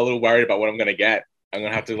 I am a little worried about what I'm going to get. I'm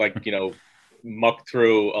going to have to muck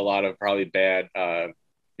through a lot of probably bad,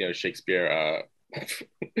 Shakespeare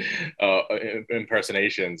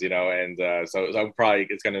impersonations, and so I'm probably,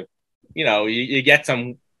 it's going to, you get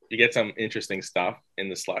some interesting stuff in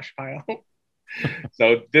the slush pile.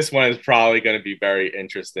 So this one is probably going to be very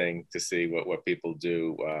interesting to see what people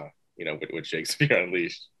do. With Shakespeare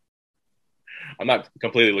Unleashed. I'm not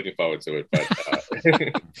completely looking forward to it, but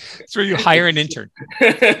so you hire an intern.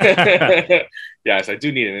 Yes, I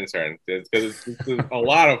do need an intern because it's a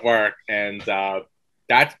lot of work, and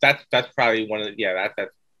that's probably one of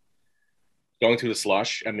that's going through the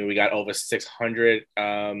slush. I mean, we got over 600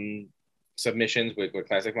 submissions with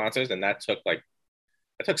Classic Monsters, and that took like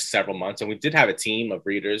it took several months, and we did have a team of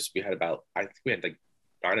readers. We had I think we had like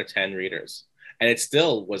 9 or 10 readers, and it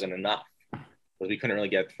still wasn't enough because we couldn't really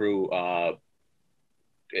get through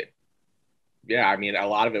it. Yeah, I mean, a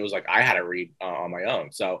lot of it was like I had to read on my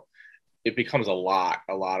own, so it becomes a lot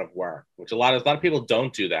of work, which a lot of people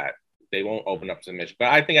don't do that. They won't open up submission, but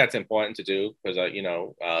I think that's important to do because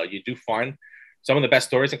you do find some of the best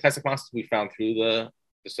stories in classic monsters we found through the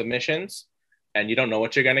submissions, and you don't know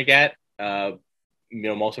what you're gonna get.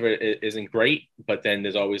 Most of it isn't great, but then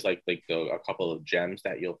there's always like a couple of gems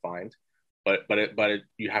that you'll find. But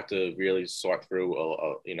you have to really sort through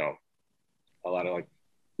a lot of like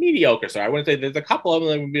mediocre. So I wouldn't say there's a couple of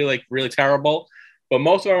them that would be like really terrible, but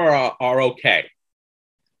most of them are okay.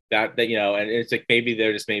 That and it's like maybe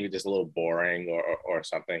they're just a little boring or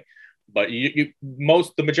something. But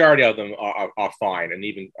the majority of them are fine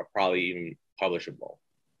and are probably even publishable.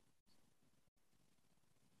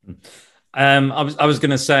 I was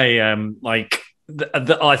going to say, like,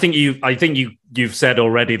 I think you've said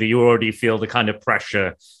already that you already feel the kind of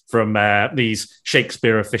pressure from these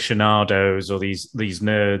Shakespeare aficionados or these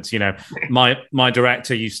nerds. My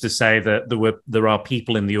director used to say that there are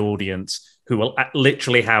people in the audience who will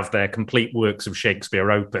literally have their complete works of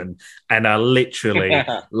Shakespeare open and are literally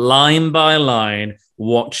line by line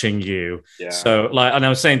watching you. Yeah. So, like, and I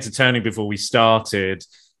was saying to Tony before we started,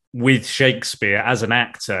 with Shakespeare as an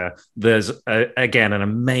actor, there's again an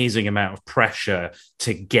amazing amount of pressure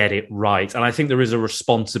to get it right, and I think there is a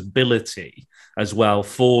responsibility as well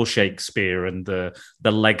for Shakespeare and the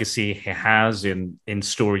legacy he has in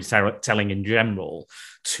storytelling in general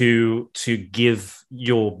to give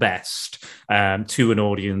your best to an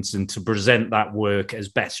audience and to present that work as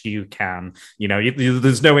best you can.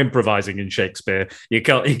 There's no improvising in Shakespeare. You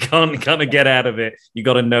can't kind of get out of it. You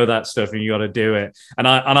got to know that stuff and you got to do it. And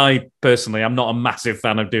I personally, I'm not a massive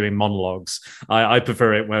fan of doing monologues. I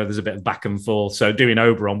prefer it where there's a bit of back and forth. So doing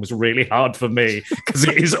Oberon was really hard for me because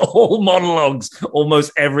it is all monologues.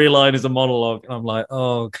 Almost every line is a monologue. And I'm like,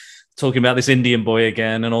 oh, talking about this Indian boy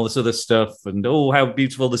again and all this other stuff and how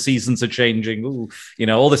beautiful the seasons are changing,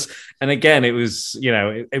 all this. And again, it was,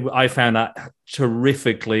 I found that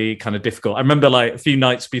terrifically kind of difficult. I remember like a few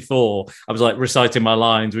nights before I was like reciting my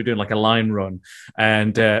lines. We were doing like a line run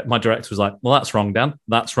and my director was like, well, that's wrong, Dan.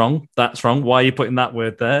 That's wrong. Why are you putting that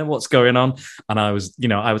word there? What's going on? And I was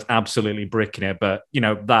absolutely bricking it. But,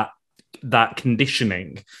 that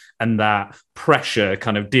conditioning and that pressure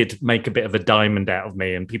kind of did make a bit of a diamond out of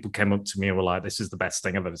me. And people came up to me and were like, this is the best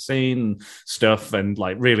thing I've ever seen and stuff. And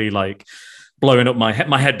like really like blowing up my head.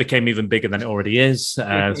 My head became even bigger than it already is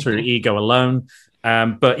through ego alone.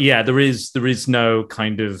 But yeah, there is no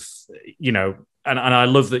kind of, and I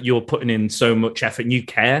love that you're putting in so much effort and you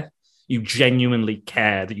care. You genuinely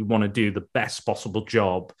care that you want to do the best possible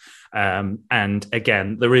job. And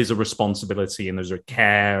again, there is a responsibility and there's a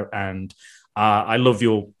care. And I love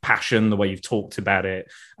your passion, the way you've talked about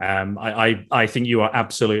it. I think you are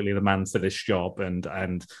absolutely the man for this job. And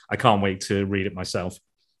I can't wait to read it myself.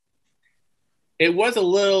 It was a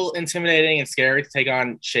little intimidating and scary to take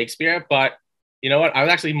on Shakespeare, but you know what? I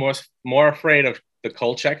was actually more afraid of the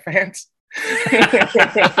Kolchak fans.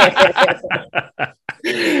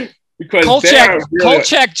 Because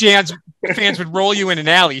Kolchak fans would roll you in an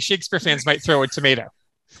alley. Shakespeare fans might throw a tomato.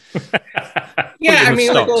 Yeah, I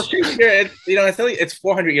mean, Shakespeare, it's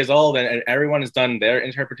 400 years old and everyone has done their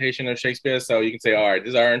interpretation of Shakespeare. So you can say, all right, this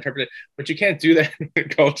is our interpretation, but you can't do that in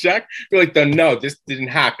Kolchak. You're like, no, this didn't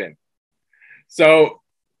happen. So,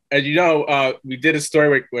 as you know, we did a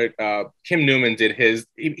story with Kim Newman did his,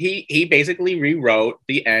 he basically rewrote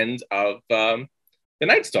the end of The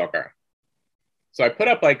Night Stalker. So I put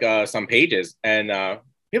up like some pages and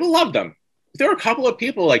people loved them. There were a couple of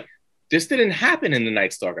people like, this didn't happen in The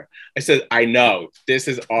Night Stalker. I said, I know this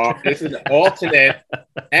is an alternate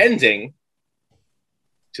ending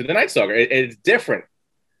to The Night Stalker. It's different,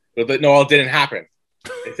 but no, it didn't happen.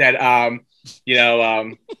 It said, you're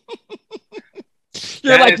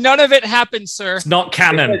like, none of it happened, sir. It's not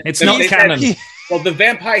canon. It's not canon. Well, the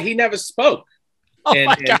vampire, he never spoke in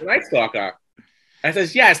The Night Stalker. I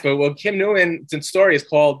says, yes, but Kim Newman's story is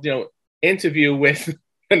called, Interview with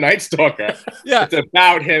The Night Stalker. Yeah. It's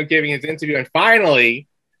about him giving his interview and finally,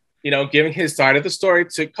 giving his side of the story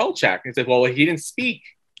to Kolchak. He said, well, he didn't speak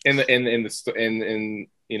in the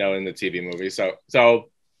TV movie. So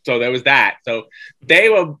there was that. So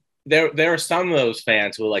there are some of those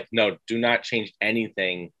fans who are like, no, do not change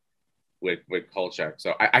anything with Kolchak.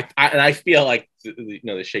 So I feel like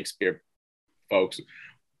the Shakespeare folks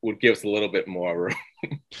would give us a little bit more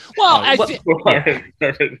Well,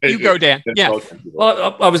 Yeah. You go, Dan. Yeah.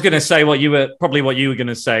 Well, I was going to say what you were going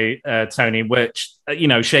to say, Tony, which,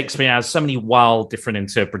 Shakespeare has so many wild different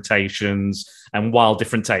interpretations and wild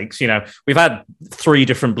different takes. We've had 3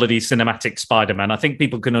 different bloody cinematic Spider-Man. I think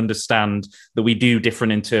people can understand that we do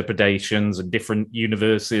different interpretations and different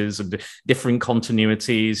universes and different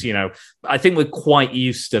continuities. I think we're quite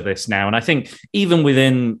used to this now. And I think even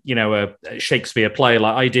within, a Shakespeare play,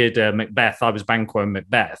 like I did Macbeth, I was Banquo in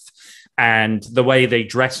Macbeth. And the way they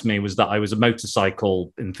dressed me was that I was a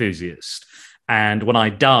motorcycle enthusiast. And when I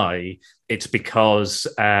die, it's because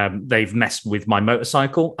they've messed with my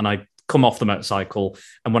motorcycle and I come off the motorcycle.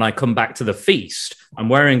 And when I come back to the feast, I'm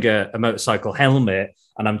wearing a motorcycle helmet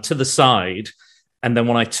and I'm to the side. And then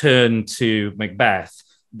when I turn to Macbeth,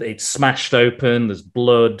 it's smashed open, there's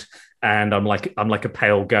blood, and I'm like a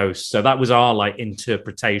pale ghost. So that was our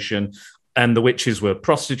interpretation. And the witches were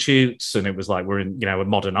prostitutes, and it was like we're in, a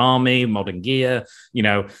modern army, modern gear,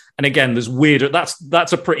 And again, there's weirder.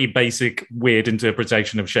 That's a pretty basic weird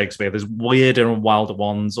interpretation of Shakespeare. There's weirder and wilder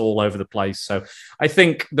ones all over the place. So I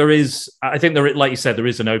think there, like you said, there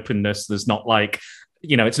is an openness. There's not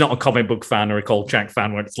it's not a comic book fan or a Kolchak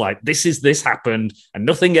fan where it's like, this happened and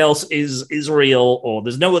nothing else is real, or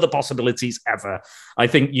there's no other possibilities ever. I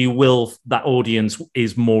think that audience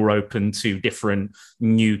is more open to different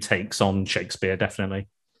new takes on Shakespeare, definitely.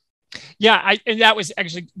 Yeah. And that was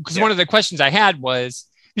actually because one of the questions I had was,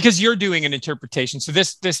 because you're doing an interpretation. So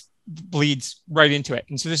this bleeds right into it.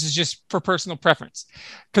 And so this is just for personal preference,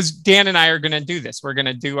 because Dan and I are going to do this. We're going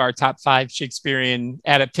to do our top 5 Shakespearean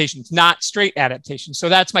adaptations, not straight adaptations. So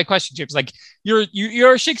that's my question, James. Like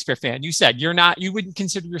you're a Shakespeare fan. You said you wouldn't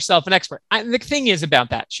consider yourself an expert. The thing is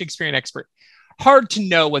about that Shakespearean expert, hard to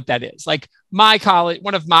know what that is. Like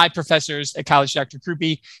one of my professors at college, Dr.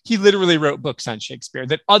 Krupe, he literally wrote books on Shakespeare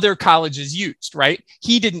that other colleges used, right?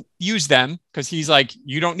 He didn't use them because he's like,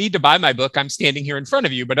 you don't need to buy my book. I'm standing here in front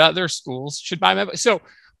of you, but other schools should buy my book. So,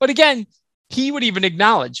 but again, he would even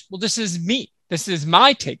acknowledge, well, this is me. This is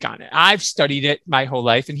my take on it. I've studied it my whole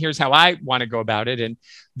life, and here's how I want to go about it. And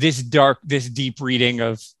this deep reading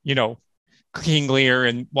of, King Lear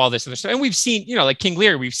and all this other stuff. And we've seen, like King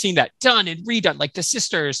Lear, we've seen that done and redone, like the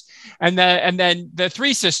sisters and then the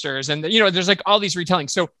 3 sisters. And, there's like all these retellings.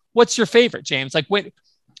 So what's your favorite, James? Like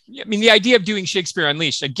the idea of doing Shakespeare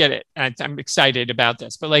Unleashed, I get it. And I'm excited about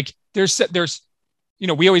this, but like there's,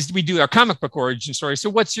 we do our comic book origin story. So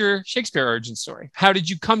what's your Shakespeare origin story? How did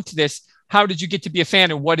you come to this? How did you get to be a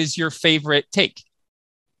fan? And what is your favorite take?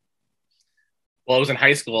 Well, it was in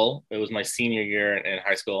high school. It was my senior year in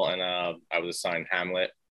high school, and I was assigned Hamlet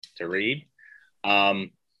to read. I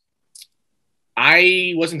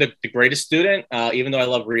wasn't the greatest student, even though I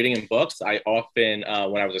love reading in books. I often,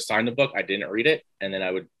 when I was assigned a book, I didn't read it, and then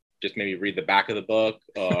I would just maybe read the back of the book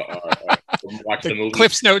or watch the movie.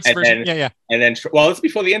 Cliff's Notes and version. Then, yeah. And then, well, it's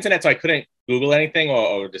before the internet, so I couldn't Google anything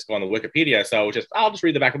or just go on the Wikipedia. So I'll just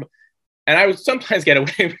read the back of the book. And I would sometimes get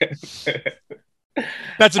away with it.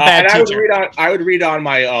 That's a bad teacher. I would read on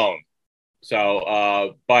my own.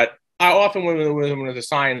 So, but I often, when it was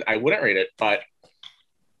assigned, I wouldn't read it. But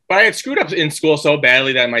I had screwed up in school so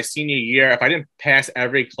badly that my senior year, if I didn't pass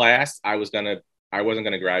every class, I wasn't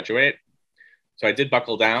gonna graduate. So I did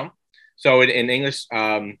buckle down. So in English,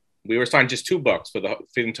 we were assigned just 2 books for the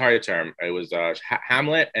entire term. It was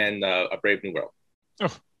Hamlet and A Brave New World.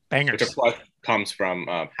 Oh, bangers! Which of course comes from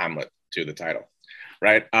Hamlet to the title.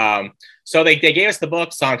 Right. So they gave us the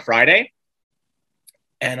books on Friday,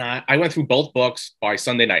 and I went through both books by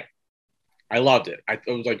Sunday night. I loved it. I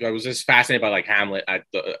was just fascinated by like Hamlet.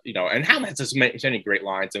 And Hamlet has so many great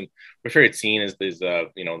lines. And my favorite scene is the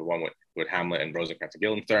one with Hamlet and Rosencrantz and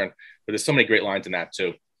Guildenstern. But there's so many great lines in that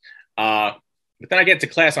too. But then I get to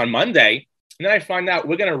class on Monday, and then I find out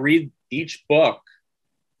we're gonna read each book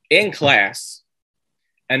in class,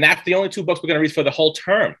 and that's the only 2 books we're gonna read for the whole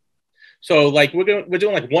term. So like we're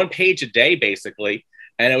doing like 1 page a day basically,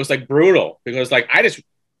 and it was like brutal because like I just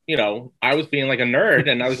I was being like a nerd,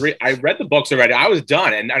 and I read the books already. I was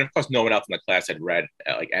done, and of course no one else in the class had read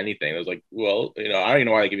like anything. It was like, well, I don't even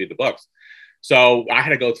know why they give you the books. So I had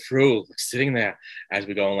to go through sitting there as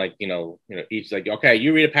we go, and like each like, okay,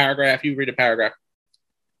 you read a paragraph, you read a paragraph.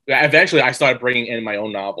 Eventually, I started bringing in my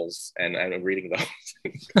own novels and reading those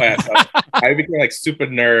in class. So I became like super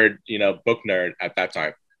nerd, book nerd at that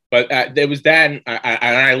time. But it was then,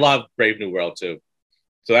 I love Brave New World too.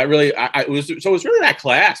 So that really, it was really that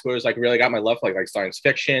class where it was like really got my love for like science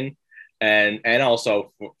fiction, and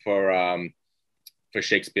also for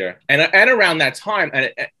Shakespeare. And around that time,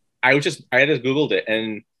 and I just Googled it,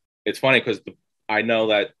 and it's funny because I know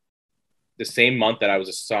that the same month that I was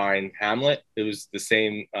assigned Hamlet. It was the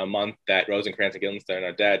same month that Rosencrantz and Guildenstern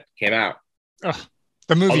Are Dead came out. Ugh,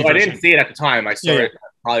 the movie Although version. I didn't see it at the time. I saw it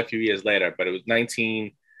probably a few years later, but it was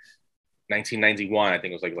 1991. I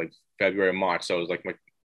think it was like February, March. So it was like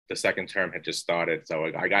the second term had just started.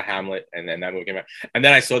 So I got Hamlet, and then that movie came out. And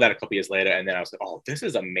then I saw that a couple years later, and then I was like, oh, this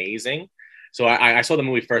is amazing. So I saw the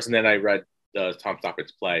movie first, and then I read Tom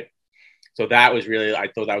Stoppard's play. So that was really, I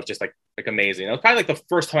thought that was just like amazing. It was probably like the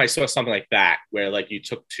first time I saw something like that, where like you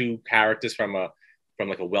took two characters from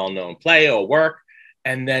like a well-known play or work,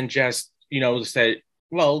 and then just, said,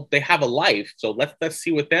 well, they have a life, so let's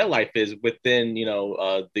see what their life is within,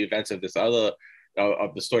 the events of this other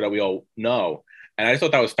of the story that we all know. And I just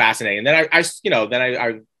thought that was fascinating. And then I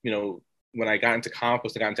when I got into comic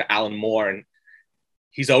books, I got into Alan Moore, and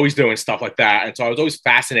he's always doing stuff like that. And so I was always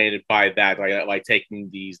fascinated by that, like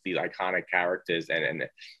taking these iconic characters and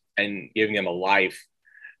giving them a life,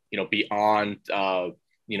 beyond the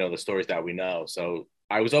stories that we know. So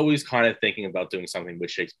I was always kind of thinking about doing something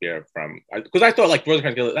with Shakespeare because I thought like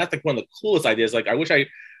Rosencrantz, that's like one of the coolest ideas. Like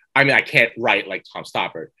I can't write like Tom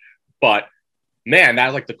Stoppard, but man,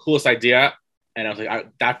 that's like the coolest idea. And I was like,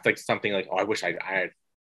 that's like something like, oh, I wish I had,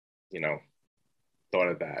 thought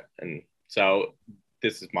of that. And so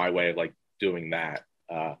this is my way of like doing that.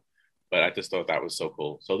 But I just thought that was so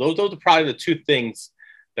cool. So those are probably the two things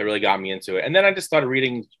that really got me into it. And then I just started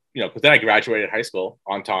reading, because then I graduated high school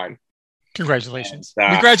on time. Congratulations.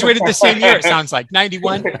 We graduated the same year, it sounds like.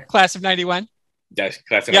 91, class of 91? Yes,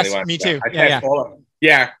 class of 91. Yes, me too.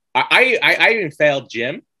 I even failed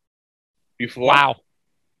gym before. Wow.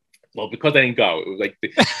 Well, because I didn't go. It was like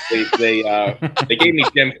they gave me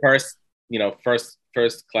gym first,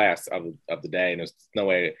 first class of the day, and there's no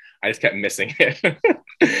way. I just kept missing it.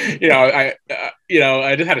 I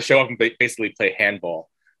just had to show up and basically play handball,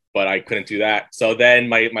 but I couldn't do that. So then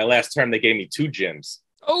my last term, they gave me two gyms.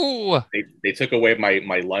 Oh, they took away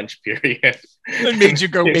my lunch period. They made you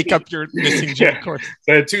go make up your missing gym course.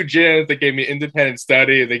 So I had two gyms. They gave me independent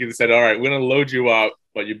study, and they said, "All right, we're gonna load you up,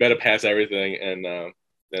 but you better pass everything." And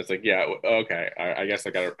it's like, yeah, okay. I guess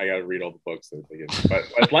I gotta read all the books.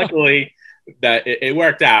 But luckily, that it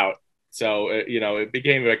worked out. So it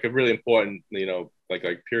became like a really important like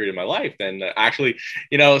period in my life. Then actually,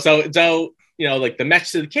 so like the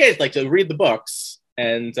message to the kids, like to read the books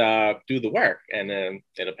and do the work, and then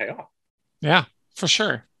it'll pay off. Yeah, for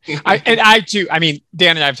sure. I too. I mean,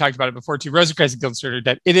 Dan and I have talked about it before too. Rosencrantz and Guildenstern Are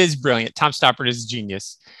Dead. It is brilliant. Tom Stoppard is a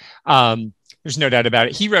genius. There's no doubt about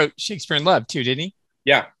it. He wrote Shakespeare in Love too, didn't he?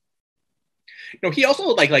 Yeah. He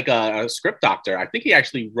also like a script doctor. I think he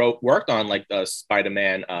actually worked on like the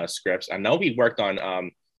Spider-Man scripts. I know he worked on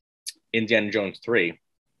Indiana Jones 3,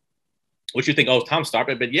 which you think, oh, Tom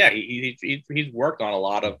Stoppard, but yeah, he's worked on a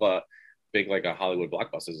lot of big like Hollywood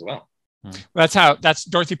blockbusters as well. That's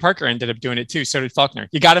Dorothy Parker ended up doing it too. So did Faulkner.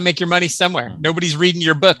 You got to make your money somewhere. Nobody's reading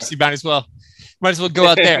your books. You might as well go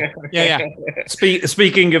out there. Yeah.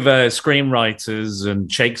 Speaking of screenwriters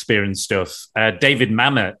and Shakespeare and stuff, David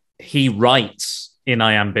Mamet, he writes in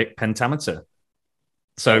iambic pentameter.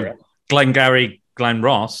 So Glengarry Glen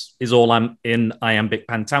Ross is all in iambic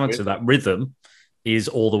pentameter. That rhythm is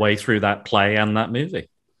all the way through that play and that movie.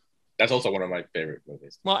 That's also one of my favorite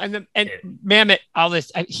movies. Well, and Mamet, all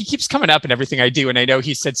this, he keeps coming up in everything I do, and I know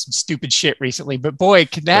he said some stupid shit recently, but boy,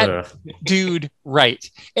 can that dude write.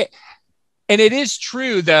 And it is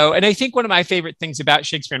true, though. And I think one of my favorite things about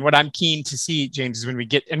Shakespeare and what I'm keen to see, James, is when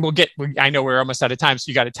I know we're almost out of time, so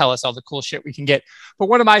you got to tell us all the cool shit we can get. But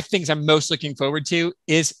one of my things I'm most looking forward to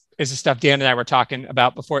is the stuff Dan and I were talking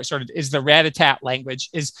about before it started, is the rat-a-tat language,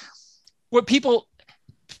 is what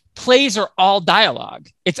plays are all dialogue.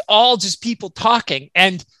 It's all just people talking.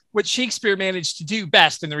 And what Shakespeare managed to do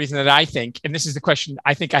best, and the reason that I think, and this is the question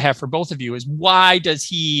I think I have for both of you, is why does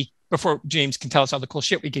he, before James can tell us all the cool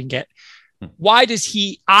shit we can get, why does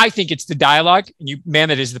he, I think it's the dialogue, and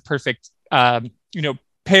Mamet is the perfect,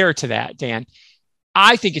 pair to that, Dan.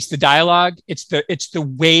 I think it's the dialogue. It's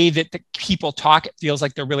the way that the people talk. It feels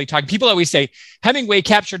like they're really talking. People always say Hemingway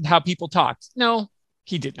captured how people talked. No,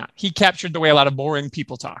 he did not. He captured the way a lot of boring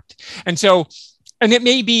people talked. And so, and it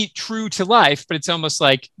may be true to life, but it's almost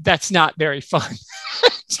like that's not very fun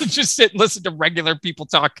to just sit and listen to regular people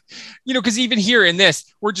talk, because even here in this,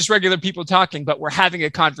 we're just regular people talking, but we're having a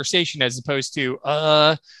conversation as opposed to,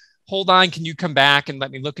 hold on, can you come back and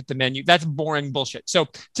let me look at the menu? That's boring bullshit. So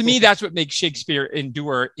to me, that's what makes Shakespeare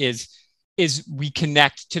endure is we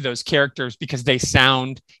connect to those characters because they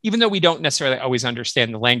sound, even though we don't necessarily always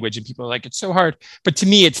understand the language and people are like, it's so hard. But to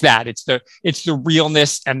me, it's that. It's the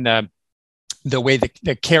realness and the way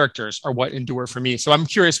the characters are what endure for me. So I'm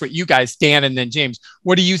curious what you guys, Dan and then James,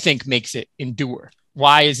 what do you think makes it endure?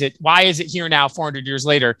 Why is it here now, 400 years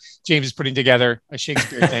later, James is putting together a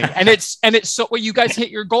Shakespeare thing? And it's so what you guys hit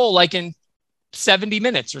your goal like in 70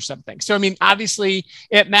 minutes or something. So, I mean, obviously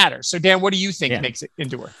it matters. So Dan, what do you think makes it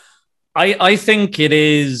endure? I think it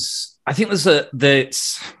is, I think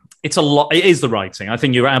it's a lot. It is the writing. I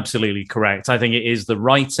think you're absolutely correct. I think it is the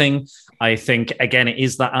writing. I think, again, it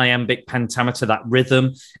is that iambic pentameter, that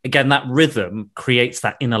rhythm. Again, that rhythm creates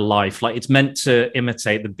that inner life. Like, it's meant to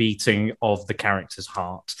imitate the beating of the character's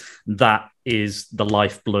heart. That is the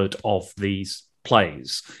lifeblood of these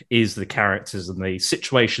plays, is the characters and the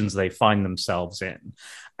situations they find themselves in.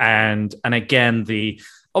 And again,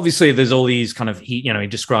 obviously there's all these kind of, he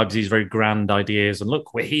describes these very grand ideas, and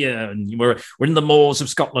look, we're here and we're in the moors of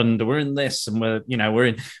Scotland, we're in this, and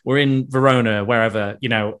we're in Verona, wherever,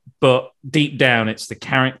 but deep down it's the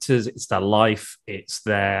characters, it's their life, it's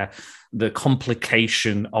the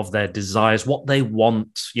complication of their desires, what they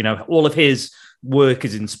want. All of his work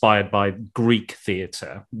is inspired by Greek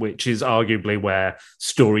theatre, which is arguably where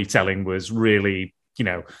storytelling was really,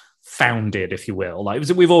 founded, if you will. Like,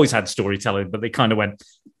 we've always had storytelling, but they kind of went,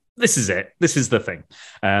 this is it. This is the thing.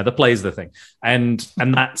 The play is the thing, and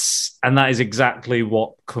that is exactly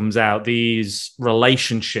what comes out. These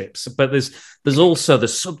relationships, but there's also the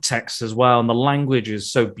subtext as well, and the language is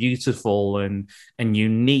so beautiful and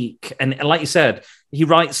unique. And like you said, he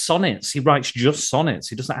writes sonnets. He writes just sonnets.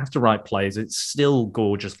 He doesn't have to write plays. It's still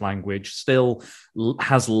gorgeous language. Still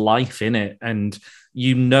has life in it, and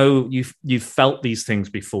you've felt these things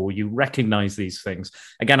before. You recognize these things.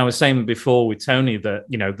 Again, I was saying before with Tony that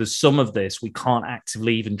there's some of this we can't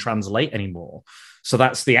actively even translate anymore. So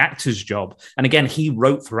that's the actor's job. And again, he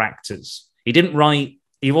wrote for actors. He didn't write.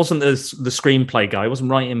 He wasn't the screenplay guy. He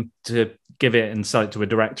wasn't writing to give it and sell it to a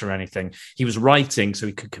director or anything. He was writing so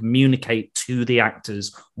he could communicate to the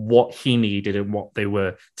actors what he needed and what they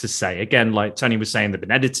were to say. Again, like Tony was saying, they've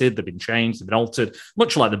been edited, they've been changed, they've been altered,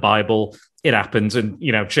 much like the Bible. It happens, and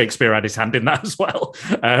Shakespeare had his hand in that as well.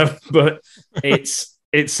 But it's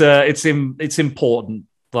important.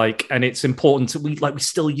 Like, and it's important to we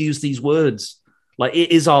still use these words. Like,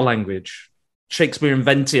 it is our language. Shakespeare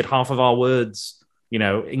invented half of our words.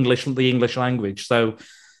 The English language. So,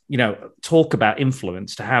 talk about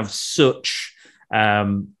influence, to have such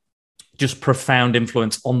just profound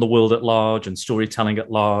influence on the world at large and storytelling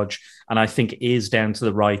at large. And I think it is down to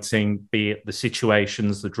the writing, be it the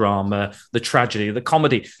situations, the drama, the tragedy, the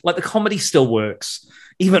comedy. Like, the comedy still works.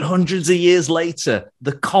 Even hundreds of years later,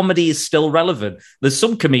 the comedy is still relevant. There's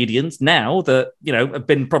some comedians now that, have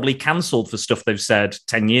been probably cancelled for stuff they've said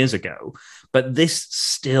 10 years ago, but this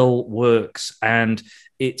still works. And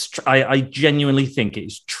I genuinely think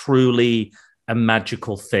it's truly a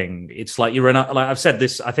magical thing. It's like like I've said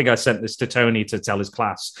this, I think I sent this to Tony to tell his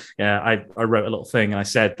class. I wrote a little thing and I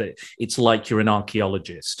said that it's like you're an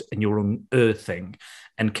archaeologist and you're unearthing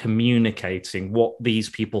and communicating what these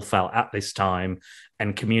people felt at this time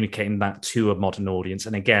and communicating that to a modern audience.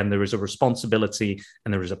 And again, there is a responsibility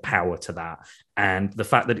and there is a power to that. And the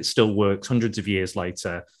fact that it still works hundreds of years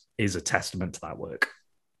later is a testament to that work.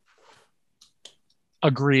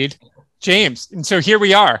 Agreed. James, and so here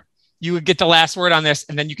we are. You would get the last word on this,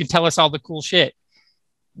 and then you can tell us all the cool shit.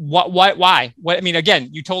 Why? I mean, again,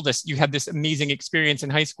 you told us you had this amazing experience in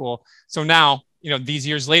high school. So now, these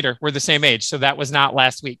years later, we're the same age. So that was not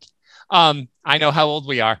last week. I know how old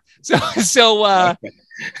we are. So why?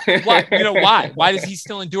 Why does he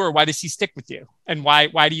still endure? Why does he stick with you? And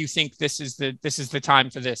why do you think this is the time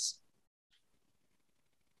for this?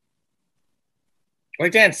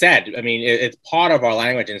 Like Dan said, I mean, it's part of our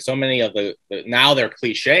language, and so many of the now they're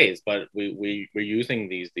cliches, but we're using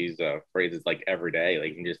these phrases like every day,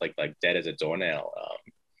 like just like dead as a doornail.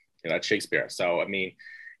 That's Shakespeare. So I mean,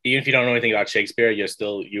 even if you don't know anything about Shakespeare,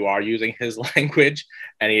 you are using his language,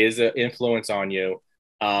 and he is an influence on you.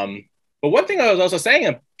 But one thing I was also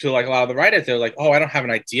saying to like a lot of the writers, they're like, "Oh, I don't have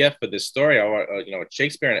an idea for this story," or it's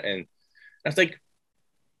Shakespeare, and I was like,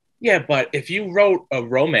 "Yeah, but if you wrote a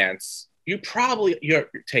romance, you're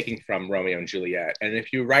taking from Romeo and Juliet, and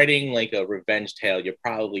if you're writing like a revenge tale, you're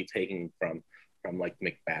probably taking from like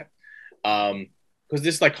Macbeth, because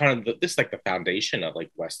this is like kind of the foundation of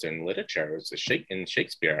like Western literature is in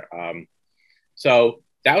Shakespeare. So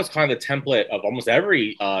that was kind of the template of almost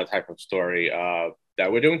every type of story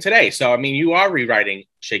that we're doing today. So I mean, you are rewriting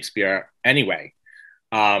Shakespeare anyway.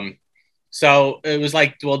 So it was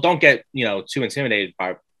like, well, don't get too intimidated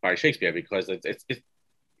by Shakespeare, because it's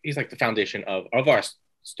he's like the foundation of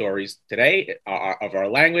stories today of our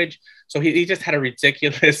language. So he just had a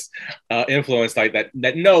ridiculous influence like that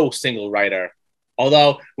no single writer.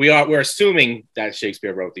 Although we're assuming that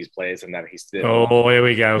Shakespeare wrote these plays and that he still. Oh, here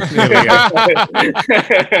we go. Here we go.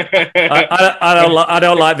 I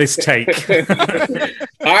don't like this take.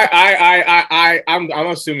 I'm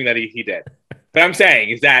assuming that he did. But I'm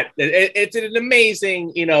saying is that it's an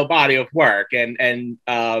amazing, body of work, and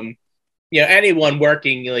anyone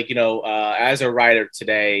working as a writer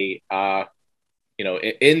today,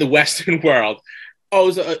 in the Western world,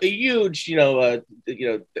 owes a huge,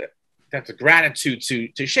 that's a gratitude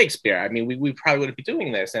to Shakespeare. I mean, we probably wouldn't be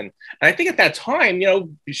doing this, and I think at that time,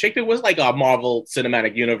 Shakespeare was like a Marvel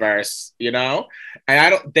Cinematic Universe, and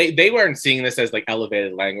they weren't seeing this as like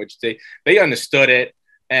elevated language. They understood it.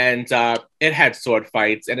 And it had sword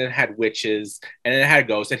fights, and it had witches, and it had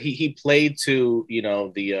ghosts. And he played to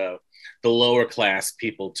the lower class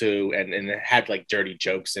people too, and it had like dirty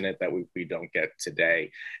jokes in it that we don't get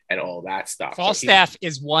today, and all that stuff. Falstaff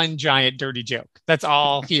is one giant dirty joke. That's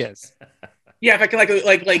all he is. Yeah, if I could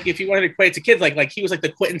like if you wanted to equate to kids, like he was like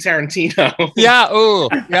the Quentin Tarantino. Yeah,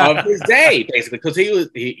 of his day, basically, because he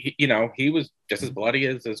was just as bloody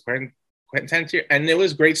as Quentin Tarantino, and it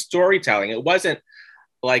was great storytelling. It wasn't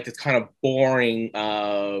like this kind of boring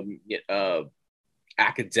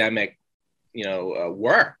academic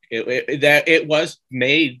work. It was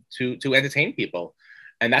made to entertain people,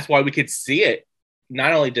 and that's why we could see it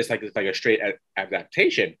not only just like a straight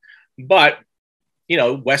adaptation, but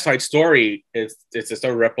West Side Story it's just a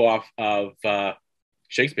ripoff of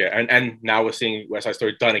Shakespeare, and now we're seeing West Side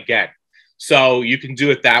Story done again. So you can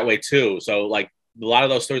do it that way too. So like a lot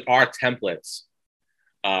of those stories are templates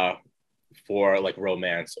for like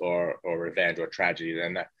romance or revenge or tragedy,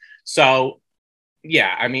 and that. So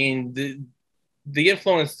yeah, I mean the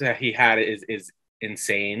influence that he had is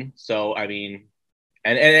insane. So I mean,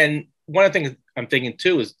 and one of the things I'm thinking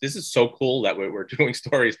too is this is so cool that we're doing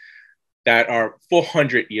stories that are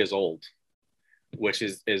 400 years old, which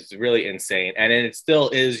is really insane. And then it still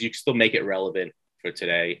is, you can still make it relevant for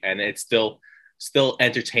today, and it's still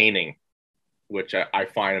entertaining, which I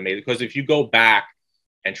find amazing. Because if you go back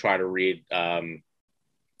and try to read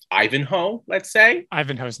Ivanhoe, let's say.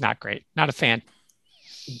 Ivanhoe's not great. Not a fan.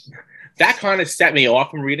 That kind of set me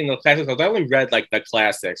off from reading the classics. I only read like the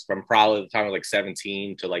classics from probably the time I was like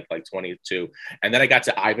 17 to like 22. And then I got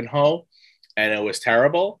to Ivanhoe and it was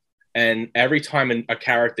terrible. And every time a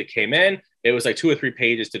character came in, it was like 2 or 3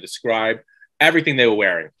 pages to describe everything they were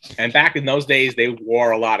wearing. And back in those days, they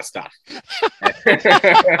wore a lot of stuff.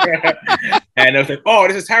 And it was like, oh,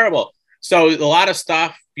 this is terrible. So a lot of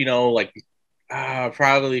stuff, like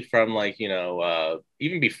probably from like,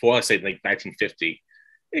 even before, let's say like 1950,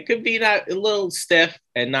 it could be not a little stiff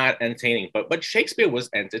and not entertaining, but Shakespeare was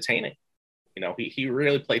entertaining. He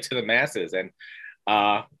really played to the masses, and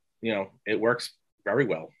it works very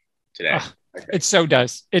well today. It so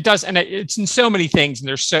does. It does, and it's in so many things, and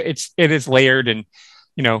it is layered, and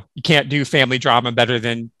you can't do family drama better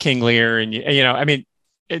than King Lear, and I mean,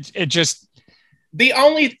 it just. The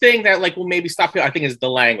only thing that like will maybe stop you, I think, is the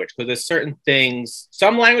language, because there's certain things,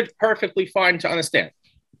 some language perfectly fine to understand.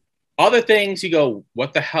 Other things you go,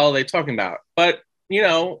 what the hell are they talking about? But in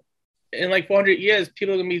like 400 years,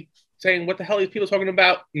 people are gonna be saying, what the hell are these people talking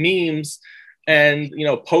about? Memes and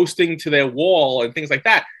posting to their wall and things like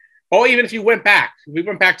that. Or even if we went back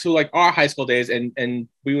to like our high school days and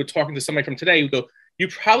we were talking to somebody from today, you go, you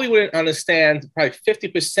probably wouldn't understand probably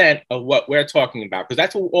 50% of what we're talking about, because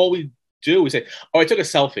that's all we do. We say, oh, I took a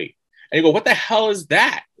selfie. And you go, what the hell is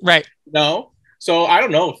that? Right. No. So I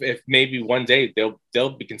don't know if maybe one day they'll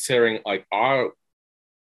be considering like our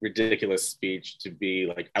ridiculous speech to be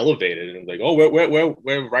like elevated and like, oh,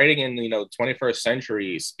 we're writing in 21st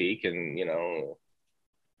century speak, and and oh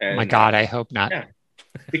my God, I hope not. Yeah.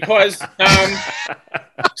 Because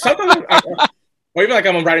sometimes or even like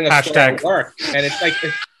I'm writing a story at work, and it's like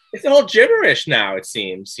it's all gibberish now, it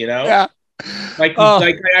seems, Yeah. Like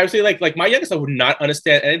I would say like my youngest would not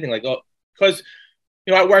understand anything, like, oh, because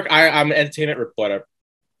at work I'm an entertainment reporter,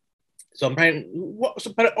 so I'm writing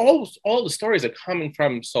but all the stories are coming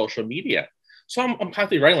from social media, so I'm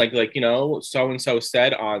constantly writing like so and so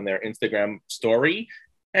said on their Instagram story,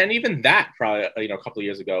 and even that probably a couple of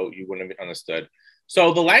years ago you wouldn't have understood.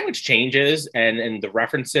 So the language changes, and the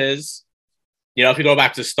references. If you go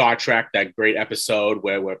back to Star Trek, that great episode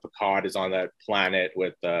where Picard is on that planet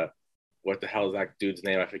with what the hell is that dude's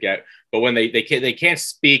name? I forget. But when they can't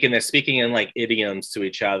speak, and they're speaking in like idioms to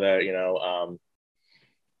each other,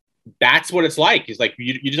 that's what it's like. It's like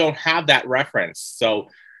you don't have that reference. So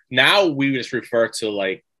now we just refer to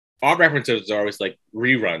like our references are always like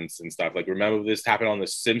reruns and stuff. Like, remember this happened on The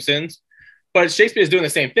Simpsons? But Shakespeare's doing the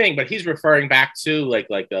same thing, but he's referring back to like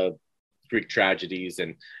Greek tragedies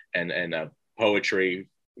and poetry,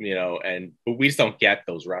 but we just don't get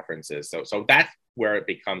those references. So that's where it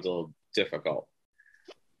becomes a little difficult.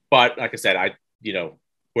 But like I said,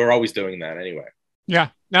 we're always doing that anyway. Yeah,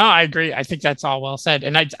 no, I agree. I think that's all well said.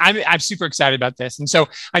 And I'm super excited about this. And so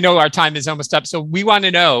I know our time is almost up. So we want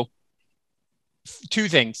to know two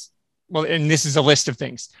things. Well, and this is a list of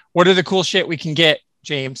things. What are the cool shit we can get,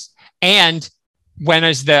 James? And when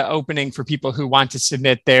is the opening for people who want to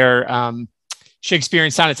submit their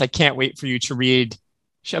Shakespearean sonnets? I can't wait for you to read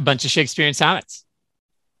a bunch of Shakespearean sonnets.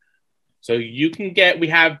 So you can get, we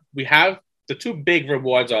have the two big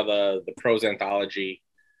rewards are the prose anthology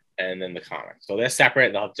and then the comic. So they're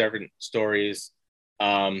separate. They'll have different stories.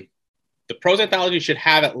 The prose anthology should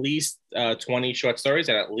have at least 20 short stories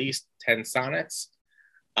and at least 10 sonnets.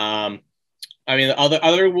 The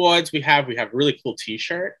other rewards we have a really cool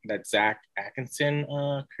T-shirt that Zach Atkinson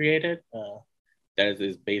created. That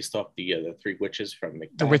is based off the Three Witches from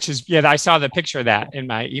Macbeth. The Witches, yeah, I saw the picture of that in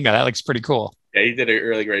my email. That looks pretty cool. Yeah, he did a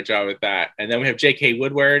really great job with that. And then we have J.K.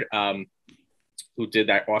 Woodward, who did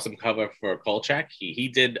that awesome cover for Kolchak. He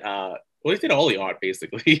did he did all the art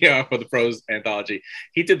basically for the prose anthology.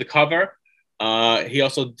 He did the cover. He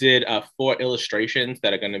also did 4 illustrations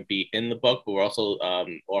that are going to be in the book, but we're also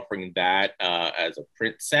offering that as a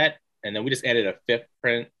print set. And then we just added a 5th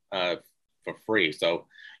print for free. So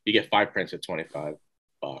you get 5 prints for $25.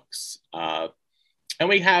 And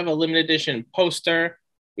we have a limited edition poster.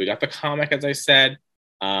 We got the comic, as I said.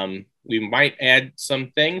 We might add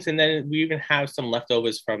some things, and then we even have some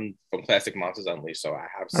leftovers from Classic Monsters Unleashed. So I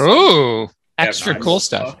have some extra cool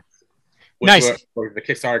stuff. Nice. For the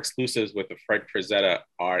Kickstarter exclusives with the Fred Frazetta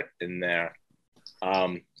art in there.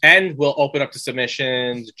 And we'll open up the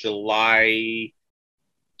submissions July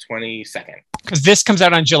 22nd. Because this comes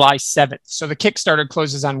out on July 7th. So the Kickstarter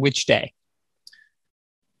closes on which day?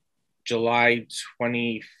 July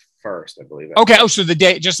 21st, I believe. Okay. Oh, so the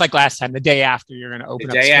day, just like last time, the day after you're going to open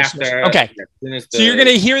up. The day after. Okay. So you're going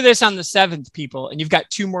to hear this on the 7th, people, and you've got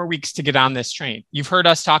 2 more weeks to get on this train. You've heard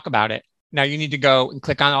us talk about it. Now you need to go and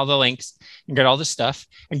click on all the links and get all this stuff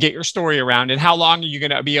and get your story around. And how long are you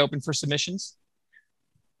going to be open for submissions?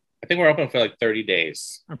 I think we're open for like 30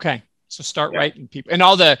 days. Okay. So start writing people, and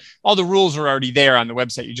all the rules are already there on the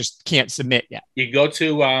website. You just can't submit yet. You go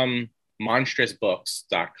to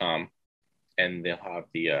monstrousbooks.com and they'll have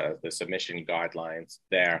the submission guidelines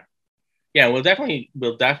there. Yeah, we'll definitely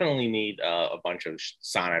need a bunch of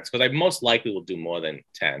sonnets because I most likely will do more than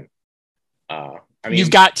 10.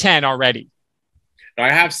 You've got 10 already. No,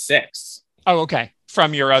 I have 6. Oh, okay.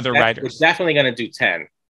 From your other writers. We're definitely going to do 10.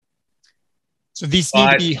 So these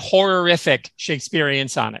need to be horrific Shakespearean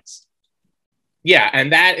sonnets. Yeah,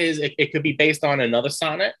 and that is, it could be based on another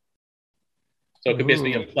sonnet. So it could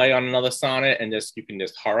basically be a play on another sonnet and you can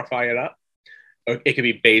just horrify it up. Or it could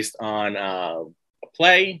be based on a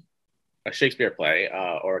play, a Shakespeare play,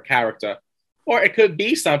 or a character. Or it could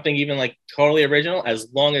be something even like totally original, as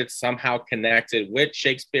long as it's somehow connected with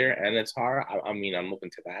Shakespeare and it's horror. I'm open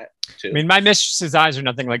to that too. My Mistress's Eyes Are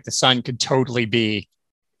Nothing Like the Sun could totally be,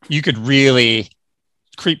 you could really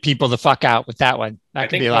creep people the fuck out with that one. That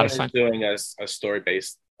could be a lot of fun. Doing a story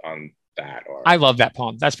based on that. I love that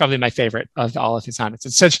poem. That's probably my favorite of all of his sonnets.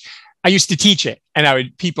 It's such, I used to teach it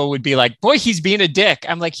and people would be like, boy, he's being a dick.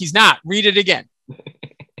 I'm like, he's not. Read it again.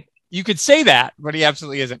 You could say that, but he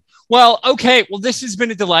absolutely isn't. Well, okay. Well, this has been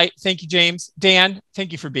a delight. Thank you, James. Dan,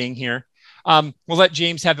 thank you for being here. We'll let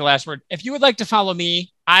James have the last word. If you would like to follow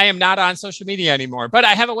me, I am not on social media anymore, but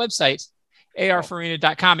I have a website,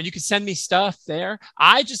 arfarina.com, and you can send me stuff there.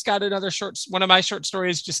 I just got one of my short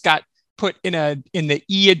stories just got put in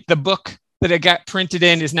the book that I got printed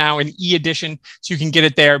in is now an e-edition. So you can get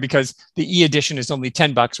it there because the e-edition is only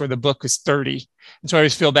 $10 where the book is $30. And so I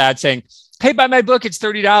always feel bad saying, hey, buy my book, it's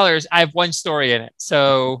 $30. I have one story in it.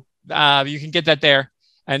 So you can get that there.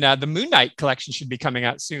 And the Moon Knight collection should be coming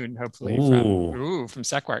out soon, hopefully, from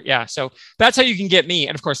Sequart. Yeah. So that's how you can get me.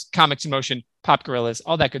 And of course, Comics in Motion, Pop Gorillas,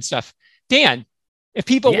 all that good stuff. Dan, if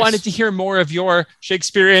people wanted to hear more of your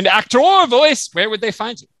Shakespearean actor voice, where would they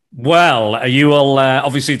find you? Well, you will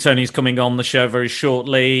obviously, Tony's coming on the show very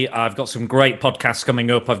shortly. I've got some great podcasts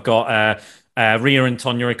coming up. I've got Rhea and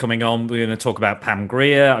Tonya are coming on. We're going to talk about Pam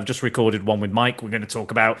Grier. I've just recorded one with Mike. We're going to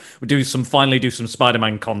talk about, finally do some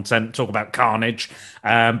Spider-Man content, talk about Carnage.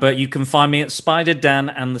 But you can find me at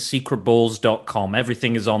spiderdanandthesecretballs.com.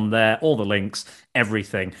 Everything is on there, all the links,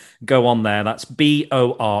 everything. Go on there. That's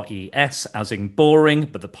BORES, as in boring,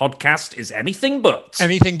 but the podcast is anything but.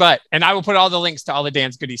 Anything but. And I will put all the links to all of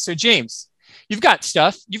Dan's goodies. So James, you've got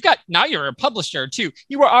stuff. Now you're a publisher too.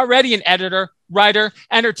 You were already an editor, writer,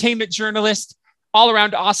 entertainment journalist, all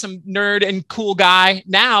around awesome nerd and cool guy.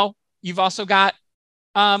 Now you've also got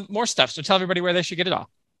more stuff. So tell everybody where they should get it all.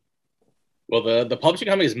 Well, the publishing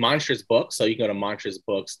company is Monstrous Books. So you can go to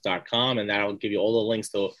monstrousbooks.com and that'll give you all the links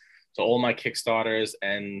to all my Kickstarters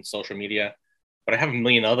and social media. But I have a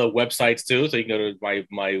million other websites too. So you can go to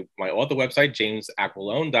my author website,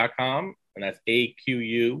 jamesaquilone.com, and that's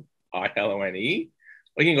AQUILONE. Or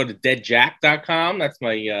you can go to deadjack.com. That's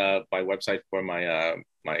my website for my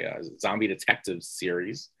zombie detective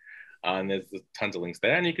series. And there's tons of links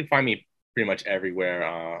there. And you can find me pretty much everywhere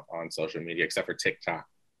on social media, except for TikTok,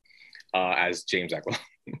 as James Aquilone.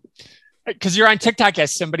 Because you're on TikTok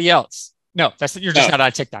as somebody else. No, you're just not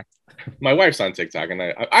on TikTok. My wife's on TikTok, and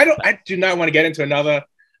I do not want to get into another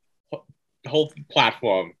whole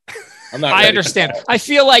platform. I understand. I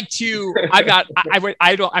feel like I'm not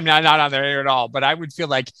on there at all, but I would feel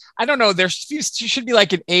like, I don't know, there should be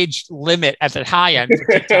like an age limit at the high end for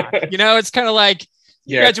TikTok. It's kind of like,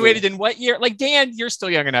 you graduated in what year? Like, Dan, you're still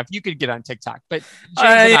young enough. You could get on TikTok, but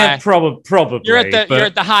James probably. You're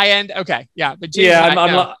at the high end. Okay. Yeah. But James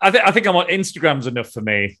I think I'm on Instagram's enough for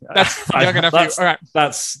me. That's young enough for you. All right.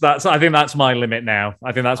 That's I think that's my limit now.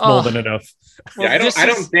 I think that's more than enough. Well, I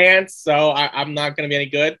don't dance, so I'm not going to be any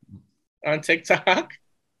good on TikTok.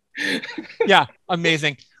 Yeah.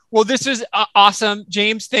 Amazing. Well, this is awesome.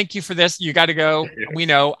 James, thank you for this. You got to go. We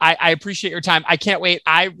know. I appreciate your time. I can't wait.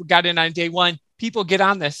 I got in on day one. People get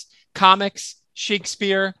on this. Comics,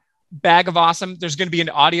 Shakespeare, bag of awesome. There's going to be an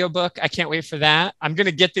audiobook. I can't wait for that. I'm going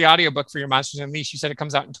to get the audiobook for your Monsters Unleashed. You said it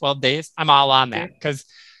comes out in 12 days. I'm all on that because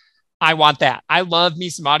I want that. I love me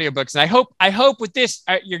some audiobooks. And I hope with this,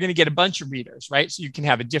 you're going to get a bunch of readers, right? So you can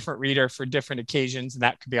have a different reader for different occasions. And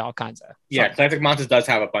that could be all kinds of fun. Yeah, Classic Monsters does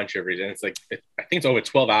have a bunch of readers. It's I think it's over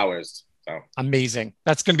 12 hours. So amazing.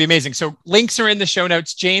 That's going to be amazing. So links are in the show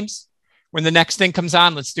notes. James, when the next thing comes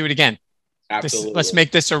on, let's do it again. Absolutely. Let's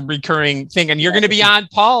make this a recurring thing. And you're going to be on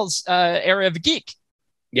Paul's Area of the Geek.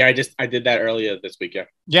 Yeah, I did that earlier this week.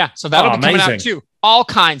 Yeah. So that'll be coming out too. All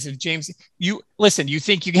kinds of James. You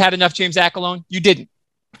think you had enough James Aquilone? You didn't.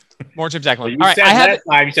 More James Aquilone. Well, last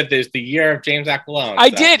time you said there's the year of James Aquilone. I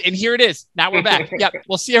did. And here it is. Now we're back. Yep.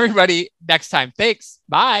 We'll see everybody next time. Thanks.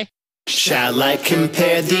 Bye. Shall I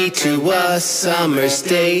compare thee to a summer's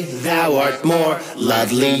day? Thou art more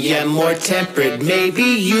lovely and more temperate. Maybe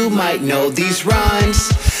you might know these rhymes.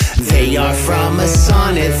 They are from a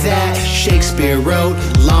sonnet that Shakespeare wrote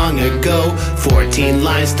long ago. 14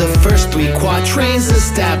 lines, the first 3 quatrains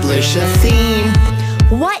establish a theme.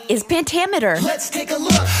 What is pentameter? Let's take a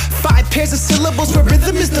look. 5 pairs of syllables where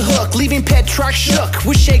rhythm is the hook, leaving Petrarch shook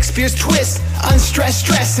with Shakespeare's twist. Unstressed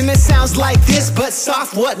stress, and it sounds like this, but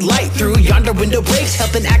soft what light through yonder window breaks,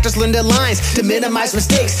 helping actors learn their lines to minimize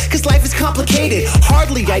mistakes. Cause life is complicated,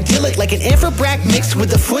 hardly idyllic, like an amphibrack mixed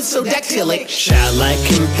with a foot so dactylic. Shall I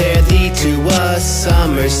compare thee to a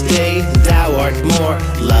summer's day? Thou art more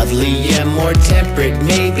lovely and more temperate.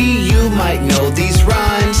 Maybe you might know these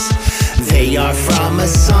rhymes. They are from a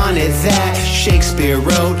sonnet that Shakespeare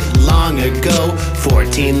wrote long ago.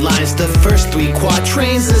 14 lines, the first 3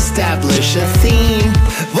 quatrains establish a theme.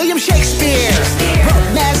 William Shakespeare wrote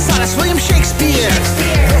mad sonnets. William Shakespeare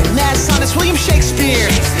wrote mad sonnets. William Shakespeare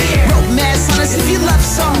wrote mad sonnets. If you love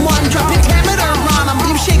someone, drop pentameter on them.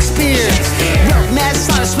 William Shakespeare wrote mad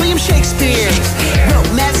sonnets. William Shakespeare wrote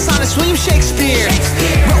mad sonnets. William Shakespeare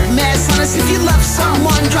wrote mad sonnets. If you love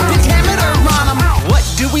someone, drop pentameter on them. What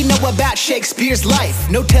do we know about Shakespeare's life?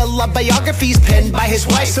 No biographies penned by his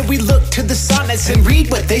wife. So we look to the sonnets and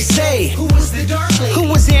read what they say. Who was the dark lady? Who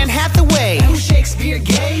was Anne Hathaway? Was Shakespeare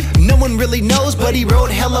gay? No one really knows, but he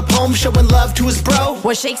wrote hella poems showing love to his bro.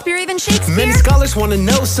 Was Shakespeare even Shakespeare? Many scholars want to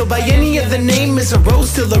know, so by any other name is a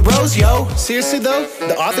rose still a rose, yo. Seriously though,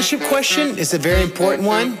 the authorship question is a very important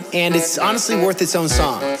one, and it's honestly worth its own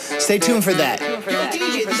song. Stay tuned for that. Yo,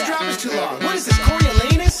 DJ, this drop is too long. What is this,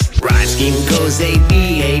 Coriolanus? Rhyme scheme goes A,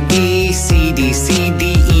 B, C, D, C,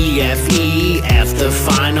 D, E, F, E, F. The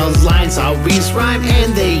final lines always rhyme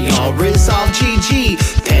and they all resolve. GG.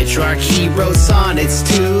 Petrarch, he wrote sonnets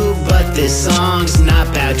too, but this song's not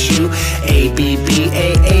about you. A, B, B,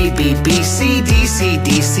 C, D, C,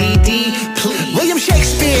 D, C, D. Please. William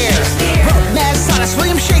Shakespeare wrote mad sonnets.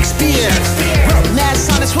 William Shakespeare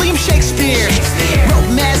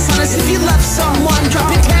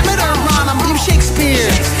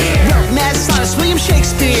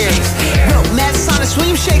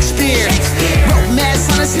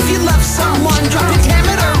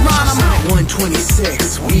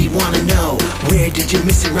did you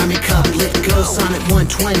miss it? Rhyme your couplet go. Sonnet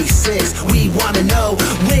 126, we wanna know,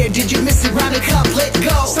 where did you miss it? Rhyme your couplet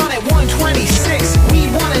go. Sonnet